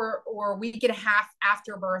week or week and a half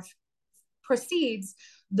after birth proceeds,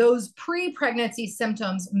 those pre-pregnancy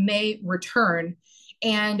symptoms may return.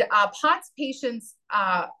 And POTS patients,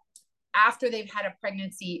 after they've had a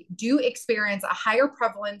pregnancy, do experience a higher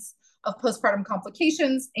prevalence of postpartum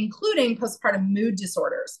complications, including postpartum mood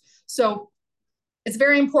disorders. So it's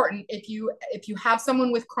very important if you have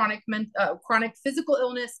someone with chronic physical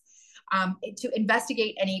illness, to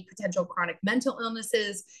investigate any potential chronic mental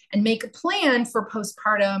illnesses and make a plan for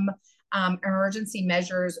postpartum emergency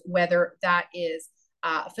measures, whether that is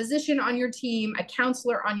a physician on your team, a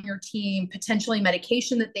counselor on your team, potentially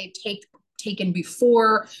medication that they've taken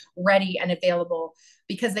before, ready and available,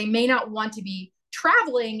 because they may not want to be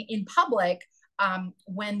traveling in public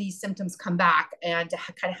when these symptoms come back, and to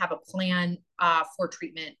kind of have a plan for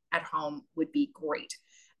treatment at home would be great.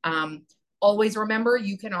 Always remember,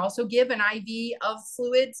 you can also give an IV of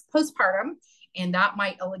fluids postpartum, and that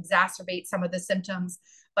might exacerbate some of the symptoms.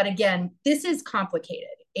 But again, this is complicated.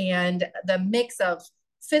 And the mix of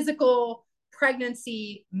physical,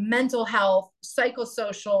 pregnancy, mental health,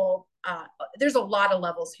 psychosocial, there's a lot of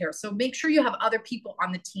levels here. So make sure you have other people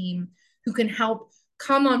on the team who can help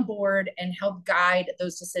come on board and help guide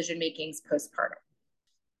those decision makings postpartum.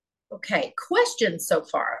 Okay, questions so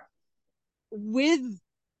far? With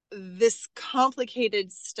this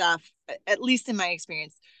complicated stuff, at least in my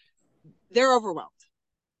experience, they're overwhelmed.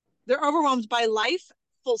 They're overwhelmed by life,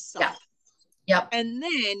 full stop. Yep. And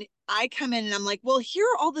then I come in and I'm like, well, here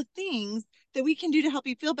are all the things that we can do to help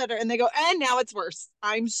you feel better. And they go, and now it's worse.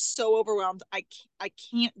 I'm so overwhelmed. I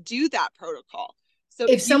can't do that protocol. So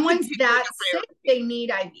if someone's that sick, they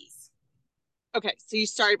need IVs. Okay. So you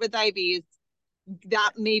start with IVs.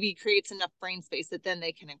 That maybe creates enough brain space that then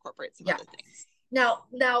they can incorporate some other things. Now,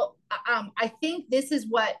 I think this is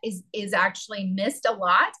what is actually missed a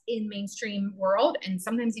lot in mainstream world, and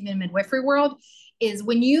sometimes even midwifery world, is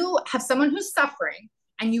when you have someone who's suffering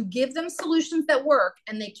and you give them solutions that work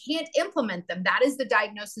and they can't implement them, that is the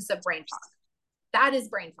diagnosis of brain fog. That is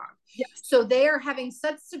brain fog. Yes. So they are having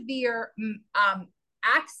such severe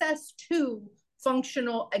access to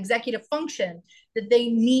functional executive function that they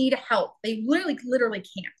need help. They literally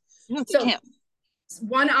can't. No, they can't.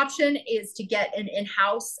 One option is to get an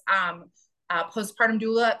in-house postpartum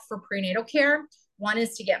doula for prenatal care. One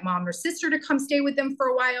is to get mom or sister to come stay with them for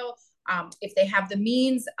a while. If they have the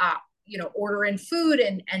means, order in food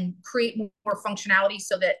and create more functionality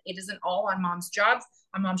so that it isn't all on mom's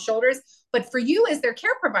shoulders. But for you as their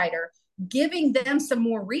care provider, giving them some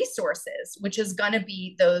more resources, which is going to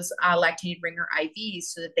be those lactated ringer IVs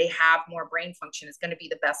so that they have more brain function, is going to be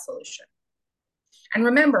the best solution. And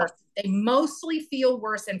remember, they mostly feel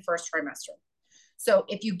worse in first trimester. So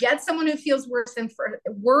if you get someone who feels worse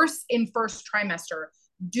in first trimester,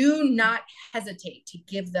 do not hesitate to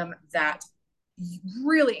give them that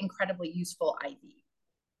really incredibly useful IV.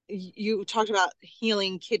 You talked about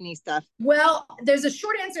healing kidney stuff. Well, there's a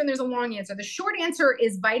short answer and there's a long answer. The short answer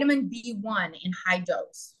is vitamin B1 in high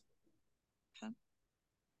dose. Okay.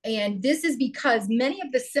 And this is because many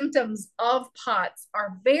of the symptoms of POTS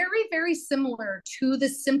are very, very similar to the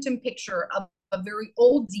symptom picture of a very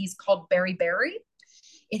old disease called beriberi.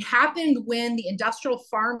 It happened when the industrial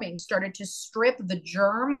farming started to strip the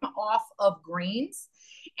germ off of grains,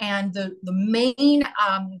 and the main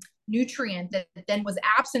nutrient that then was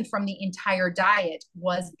absent from the entire diet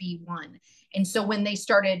was B1. And so when they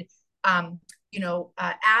started, adding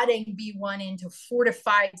B1 into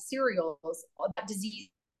fortified cereals, that disease.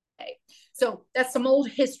 So that's some old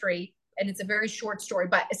history, and it's a very short story.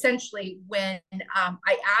 But essentially, when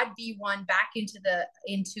I add B1 back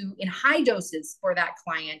in high doses for that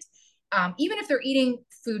client, even if they're eating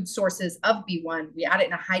food sources of B1, we add it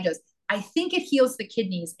in a high dose. I think it heals the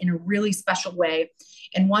kidneys in a really special way.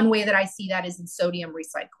 And one way that I see that is in sodium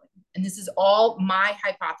recycling. And this is all my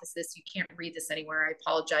hypothesis. You can't read this anywhere. I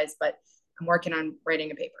apologize, but I'm working on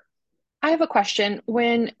writing a paper. I have a question.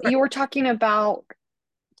 When you were talking about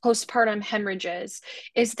postpartum hemorrhages,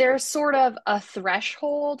 is there sort of a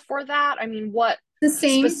threshold for that? I mean, what the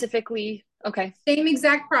same specifically? Okay. Same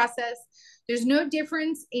exact process. There's no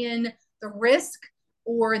difference in the risk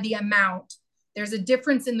or the amount. There's a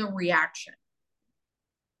difference in the reaction.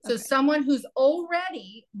 So someone who's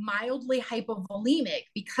already mildly hypovolemic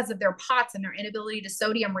because of their POTS and their inability to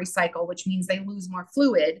sodium recycle, which means they lose more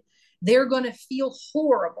fluid, they're going to feel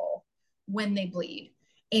horrible when they bleed.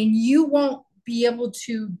 And you won't be able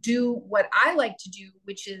to do what I like to do,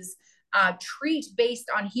 which is treat based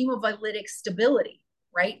on hemolytic stability,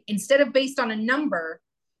 right? Instead of based on a number,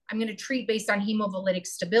 I'm going to treat based on hemolytic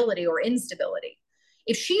stability or instability.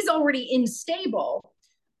 If she's already unstable,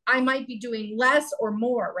 I might be doing less or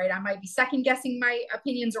more, right? I might be second guessing my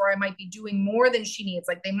opinions, or I might be doing more than she needs.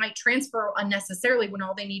 Like they might transfer unnecessarily when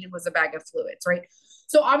all they needed was a bag of fluids, right?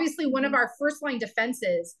 So obviously one of our first line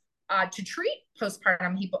defenses to treat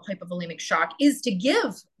postpartum hypovolemic shock is to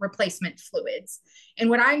give replacement fluids. And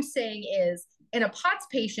what I'm saying is, in a POTS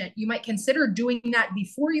patient, you might consider doing that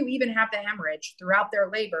before you even have the hemorrhage throughout their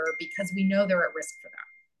labor, because we know they're at risk for that.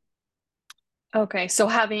 Okay, so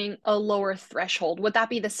having a lower threshold, would that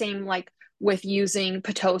be the same like with using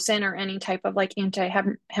Pitocin or any type of like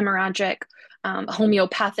anti-hemorrhagic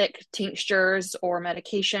homeopathic tinctures or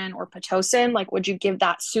medication or Pitocin? Like, would you give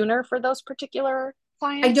that sooner for those particular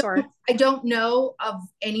clients? I don't know of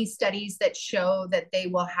any studies that show that they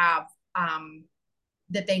will have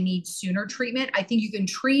that they need sooner treatment. I think you can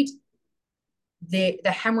treat the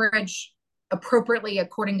hemorrhage appropriately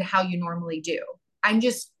according to how you normally do. I'm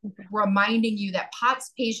just reminding you that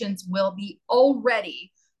POTS patients will be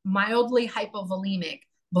already mildly hypovolemic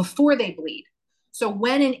before they bleed. So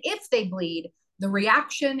when and if they bleed, the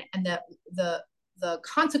reaction and the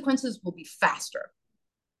consequences will be faster.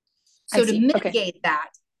 So to mitigate that,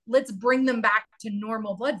 let's bring them back to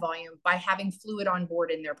normal blood volume by having fluid on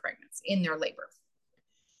board in their pregnancy, in their labor.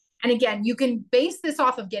 And again, you can base this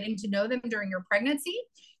off of getting to know them during your pregnancy.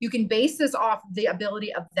 You can base this off the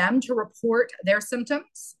ability of them to report their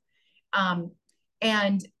symptoms,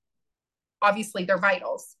 and obviously their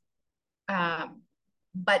vitals.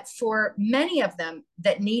 But for many of them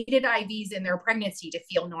that needed IVs in their pregnancy to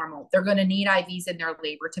feel normal, they're going to need IVs in their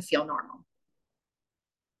labor to feel normal.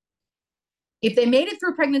 If they made it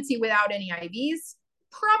through pregnancy without any IVs,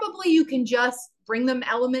 probably you can just bring them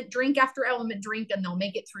element drink after element drink and they'll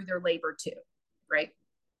make it through their labor too, right?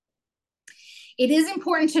 It is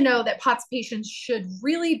important to know that POTS patients should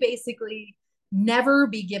really basically never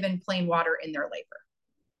be given plain water in their labor.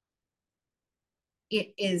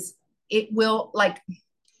 It will, like,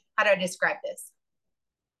 how do I describe this?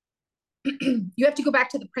 You have to go back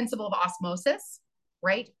to the principle of osmosis,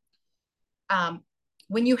 right?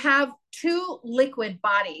 When you have two liquid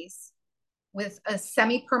bodies with a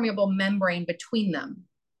semi-permeable membrane between them,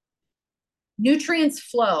 nutrients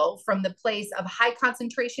flow from the place of high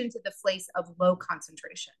concentration to the place of low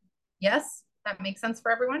concentration. Yes, that makes sense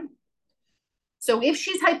for everyone? So if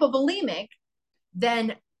she's hypovolemic,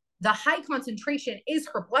 then the high concentration is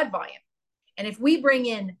her blood volume. And if we bring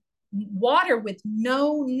in water with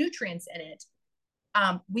no nutrients in it,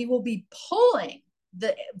 we will be pulling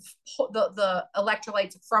the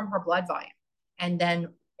electrolytes from her blood volume and then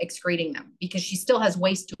excreting them because she still has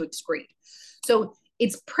waste to excrete. So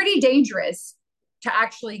it's pretty dangerous to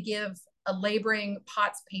actually give a laboring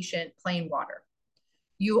POTS patient plain water.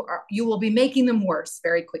 You will be making them worse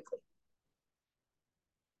very quickly.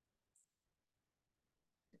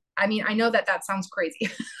 I mean, I know that sounds crazy,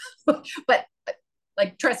 but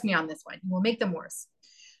like, trust me on this one, you will make them worse.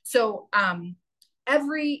 So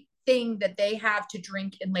everything that they have to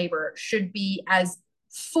drink in labor should be as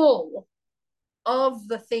full of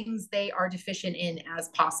the things they are deficient in as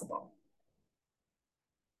possible.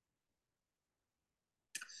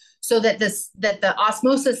 So that the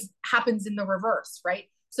osmosis happens in the reverse, right?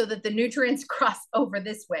 So that the nutrients cross over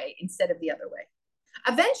this way instead of the other way.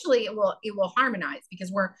 Eventually it will harmonize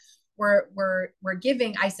because we're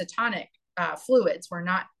giving isotonic fluids. We're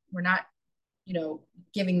not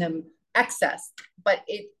giving them excess. But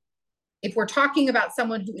if we're talking about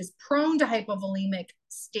someone who is prone to hypovolemic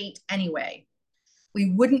state anyway,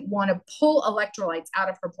 we wouldn't want to pull electrolytes out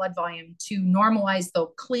of her blood volume to normalize the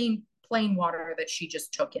clean plain water that she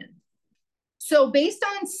just took in. So based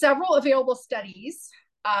on several available studies,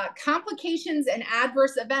 complications and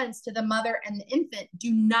adverse events to the mother and the infant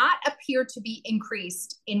do not appear to be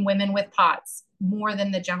increased in women with POTS more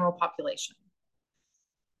than the general population.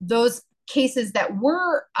 Those cases that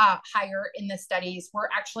were higher in the studies were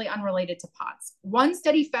actually unrelated to POTS. One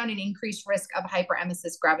study found an increased risk of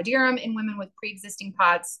hyperemesis gravidarum in women with pre-existing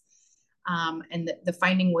POTS, and the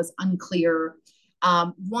finding was unclear.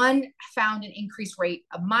 One found an increased rate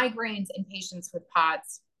of migraines in patients with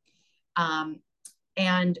POTS.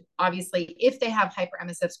 And obviously, if they have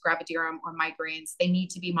hyperemesis gravidarum or migraines, they need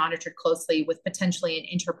to be monitored closely with potentially an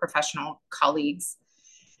interprofessional colleagues.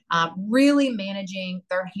 Really managing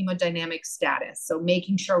their hemodynamic status. So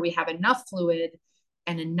making sure we have enough fluid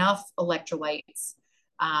and enough electrolytes.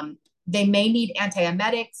 They may need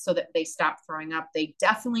antiemetics so that they stop throwing up. They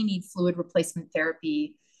definitely need fluid replacement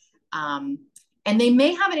therapy. And they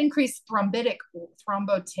may have an increased thrombotic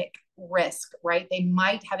risk, right? They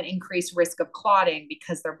might have an increased risk of clotting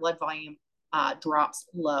because their blood volume drops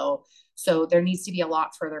low. So there needs to be a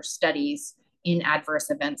lot further studies in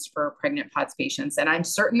adverse events for pregnant POTS patients. And I'm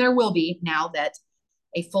certain there will be now that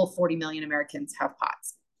a full 40 million Americans have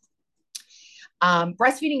POTS.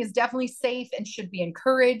 Breastfeeding is definitely safe and should be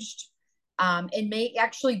encouraged. It may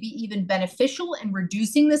actually be even beneficial in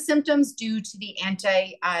reducing the symptoms due to the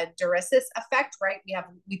antidiuresis effect, right?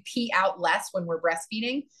 We pee out less when we're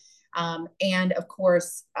breastfeeding. And of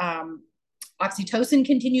course, oxytocin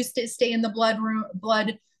continues to stay in the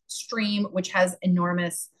blood stream, which has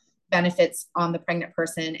enormous benefits on the pregnant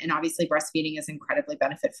person. And obviously breastfeeding is incredibly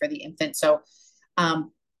benefit for the infant. So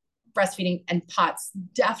breastfeeding and POTS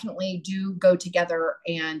definitely do go together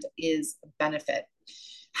and is a benefit.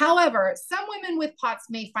 However, some women with POTS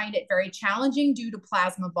may find it very challenging due to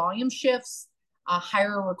plasma volume shifts,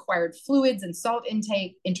 higher required fluids and salt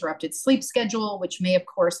intake, interrupted sleep schedule, which may, of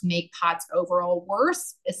course, make POTS overall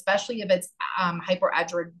worse, especially if it's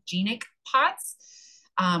hypoadrenergic POTS,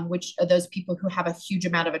 which are those people who have a huge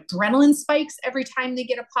amount of adrenaline spikes every time they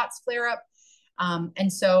get a POTS flare-up.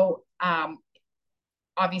 And so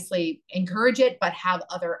obviously encourage it, but have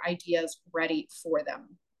other ideas ready for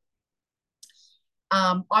them.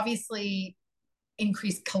 Obviously,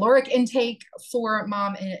 increased caloric intake for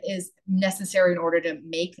mom is necessary in order to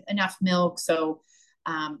make enough milk. So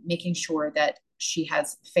making sure that she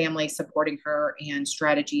has family supporting her and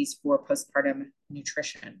strategies for postpartum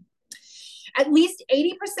nutrition. At least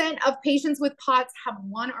 80% of patients with POTS have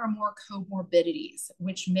one or more comorbidities,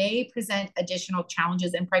 which may present additional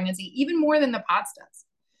challenges in pregnancy, even more than the POTS does.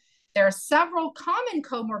 There are several common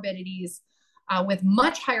comorbidities with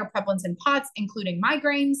much higher prevalence in POTS, including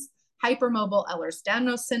migraines, hypermobile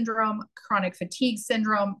Ehlers-Danlos syndrome, chronic fatigue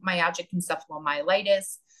syndrome, myalgic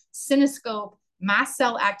encephalomyelitis, cinoscope, mast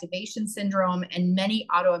cell activation syndrome, and many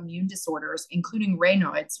autoimmune disorders, including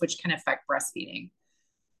Raynaud's, which can affect breastfeeding.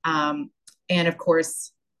 And of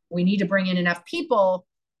course, we need to bring in enough people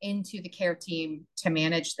into the care team to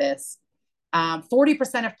manage this.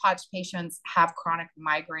 40% of POTS patients have chronic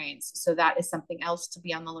migraines, so that is something else to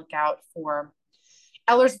be on the lookout for.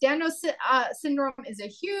 Ehlers-Danlos syndrome is a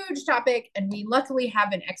huge topic, and we luckily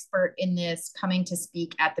have an expert in this coming to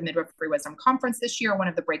speak at the Midwifery Wisdom Conference this year. One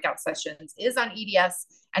of the breakout sessions is on EDS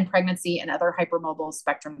and pregnancy and other hypermobile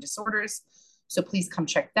spectrum disorders, so please come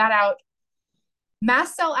check that out.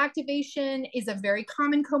 Mast cell activation is a very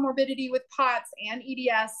common comorbidity with POTS and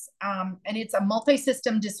EDS, and it's a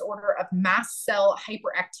multi-system disorder of mast cell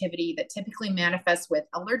hyperactivity that typically manifests with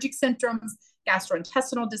allergic symptoms,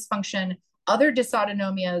 gastrointestinal dysfunction, other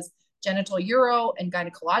dysautonomias, genital uro and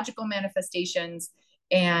gynecological manifestations,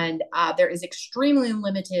 and there is extremely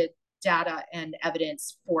limited data and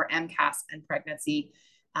evidence for MCAS and pregnancy.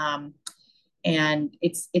 And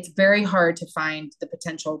it's very hard to find the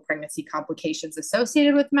potential pregnancy complications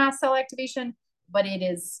associated with mast cell activation, but it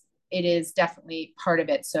is definitely part of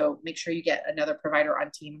it. So make sure you get another provider on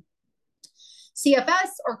team.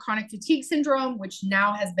 CFS, or chronic fatigue syndrome, which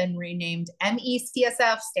now has been renamed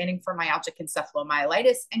ME/CSF, standing for myalgic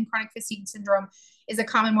encephalomyelitis and chronic fatigue syndrome, is a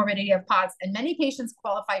common morbidity of POTS, and many patients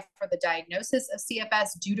qualify for the diagnosis of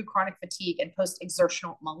CFS due to chronic fatigue and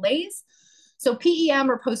post-exertional malaise. So PEM,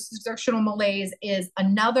 or post-exertional malaise, is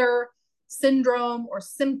another syndrome or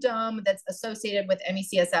symptom that's associated with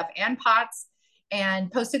ME/CSF and POTS.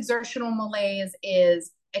 And post-exertional malaise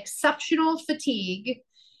is exceptional fatigue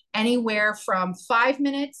anywhere from 5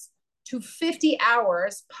 minutes to 50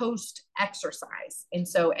 hours post-exercise. And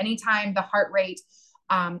so anytime the heart rate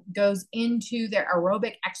goes into the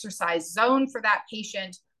aerobic exercise zone for that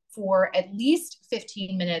patient for at least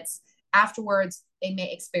 15 minutes afterwards, they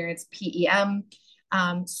may experience PEM.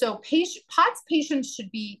 So POTS patients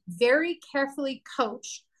should be very carefully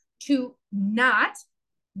coached to not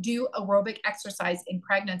do aerobic exercise in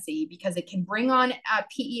pregnancy, because it can bring on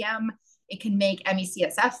PEM, it can make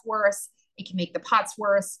ME/CSF worse, it can make the POTS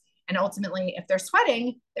worse, and ultimately, if they're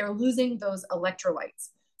sweating, they're losing those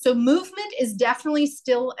electrolytes. So movement is definitely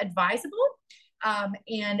still advisable,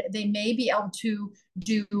 and they may be able to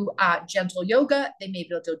do gentle yoga, they may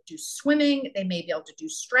be able to do swimming, they may be able to do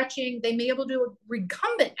stretching, they may be able to do a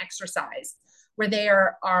recumbent exercise where they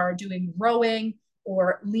are doing rowing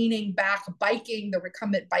or leaning back biking, the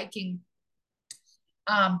recumbent biking.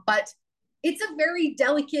 But it's a very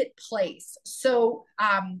delicate place. So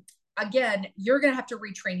again, you're going to have to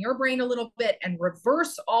retrain your brain a little bit and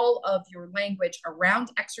reverse all of your language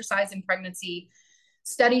around exercise in pregnancy.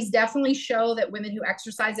 Studies definitely show that women who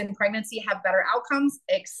exercise in pregnancy have better outcomes,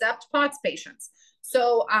 except POTS patients.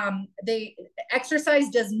 So exercise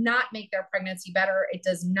does not make their pregnancy better. It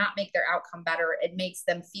does not make their outcome better. It makes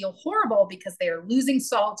them feel horrible because they are losing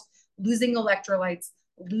salt, losing electrolytes,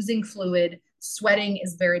 losing fluid. Sweating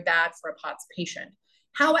is very bad for a POTS patient.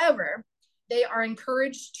 However, they are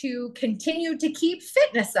encouraged to continue to keep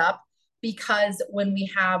fitness up, because when we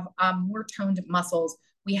have more toned muscles,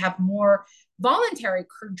 we have more voluntary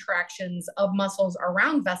contractions of muscles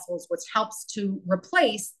around vessels, which helps to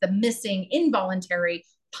replace the missing involuntary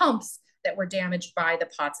pumps that were damaged by the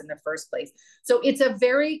POTS in the first place. So it's a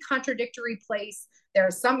very contradictory place.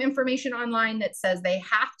 There's some information online that says they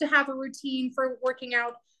have to have a routine for working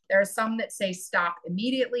out. There are some that say stop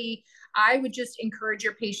immediately. I would just encourage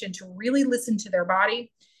your patient to really listen to their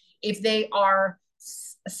body. If they are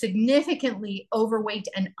significantly overweight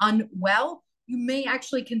and unwell, you may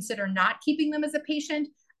actually consider not keeping them as a patient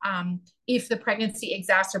if the pregnancy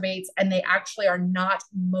exacerbates and they actually are not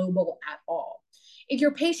mobile at all. If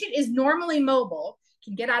your patient is normally mobile,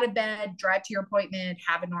 can get out of bed, drive to your appointment,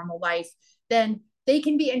 have a normal life, then they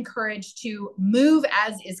can be encouraged to move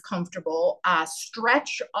as is comfortable,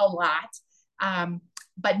 stretch a lot,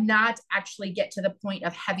 but not actually get to the point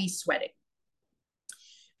of heavy sweating.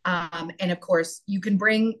 And of course, you can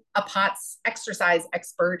bring a POTS exercise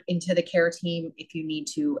expert into the care team if you need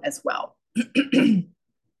to as well.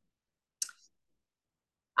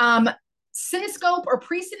 Cinoscope or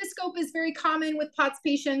pre-cinoscope is very common with POTS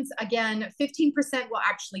patients. Again, 15% will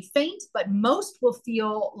actually faint, but most will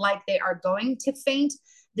feel like they are going to faint.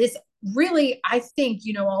 This really, I think,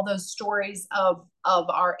 all those stories of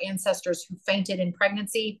our ancestors who fainted in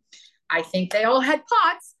pregnancy, I think they all had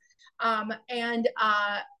POTS.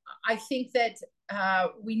 I think that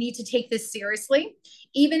we need to take this seriously.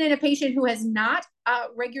 Even in a patient who has not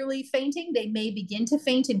regularly fainting, they may begin to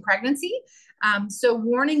faint in pregnancy. So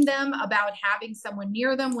warning them about having someone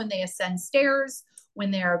near them when they ascend stairs,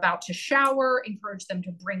 when they're about to shower, encourage them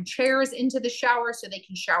to bring chairs into the shower so they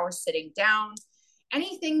can shower sitting down.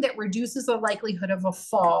 Anything that reduces the likelihood of a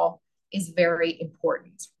fall is very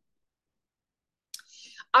important.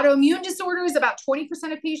 Autoimmune disorders, about 20%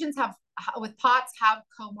 of patients with POTS have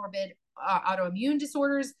comorbid autoimmune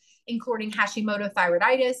disorders, including Hashimoto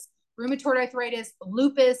thyroiditis, rheumatoid arthritis,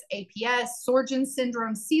 lupus, APS, Sjögren's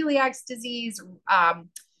syndrome, celiac disease,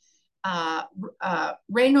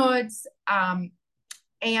 Raynaud's,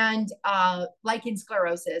 and lichen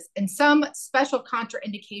sclerosis. And some special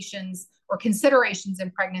contraindications or considerations in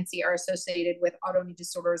pregnancy are associated with autoimmune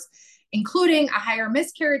disorders, including a higher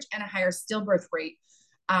miscarriage and a higher stillbirth rate.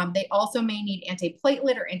 They also may need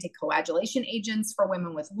antiplatelet or anticoagulation agents for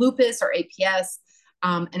women with lupus or APS.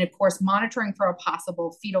 And of course, monitoring for a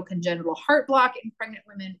possible fetal congenital heart block in pregnant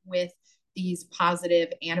women with these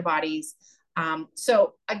positive antibodies.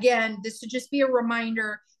 So again, this should just be a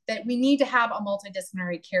reminder that we need to have a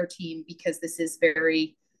multidisciplinary care team because this is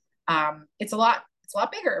very, it's a lot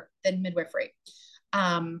bigger than midwifery.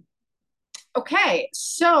 Okay,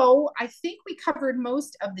 so I think we covered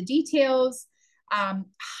most of the details.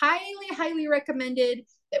 Highly recommended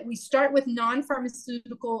that we start with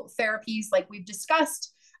non-pharmaceutical therapies like we've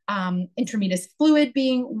discussed, intravenous fluid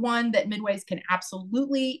being one that midwives can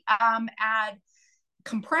absolutely add.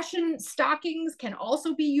 Compression stockings can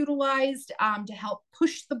also be utilized to help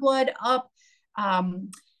push the blood up.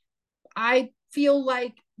 I feel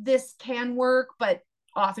like this can work, but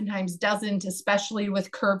oftentimes doesn't, especially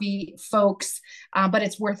with curvy folks, but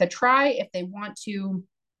it's worth a try if they want to.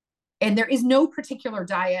 And there is no particular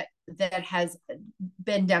diet that has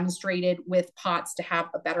been demonstrated with POTS to have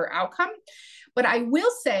a better outcome. But I will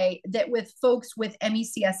say that with folks with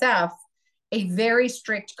ME/CSF, a very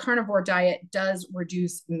strict carnivore diet does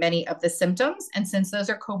reduce many of the symptoms. And since those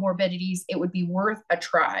are comorbidities, it would be worth a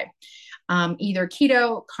try. Either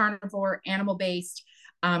keto, carnivore, animal-based,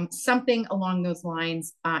 something along those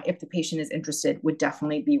lines, if the patient is interested, would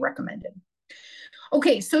definitely be recommended.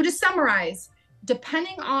 Okay, so to summarize,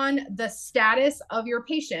 depending on the status of your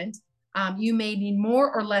patient, you may need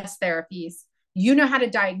more or less therapies. You know how to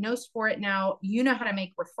diagnose for it now. You know how to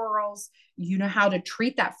make referrals. You know how to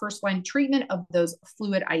treat that first line treatment of those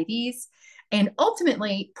fluid IVs. And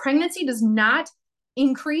ultimately, pregnancy does not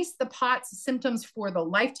increase the POTS symptoms for the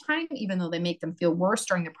lifetime, even though they make them feel worse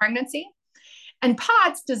during the pregnancy. And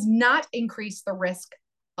POTS does not increase the risk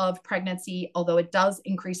of pregnancy, although it does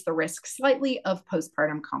increase the risk slightly of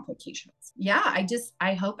postpartum complications. Yeah,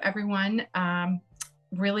 I hope everyone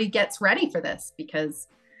really gets ready for this because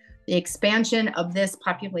the expansion of this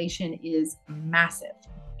population is massive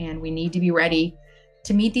and we need to be ready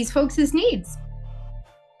to meet these folks' needs.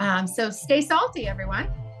 So stay salty, everyone.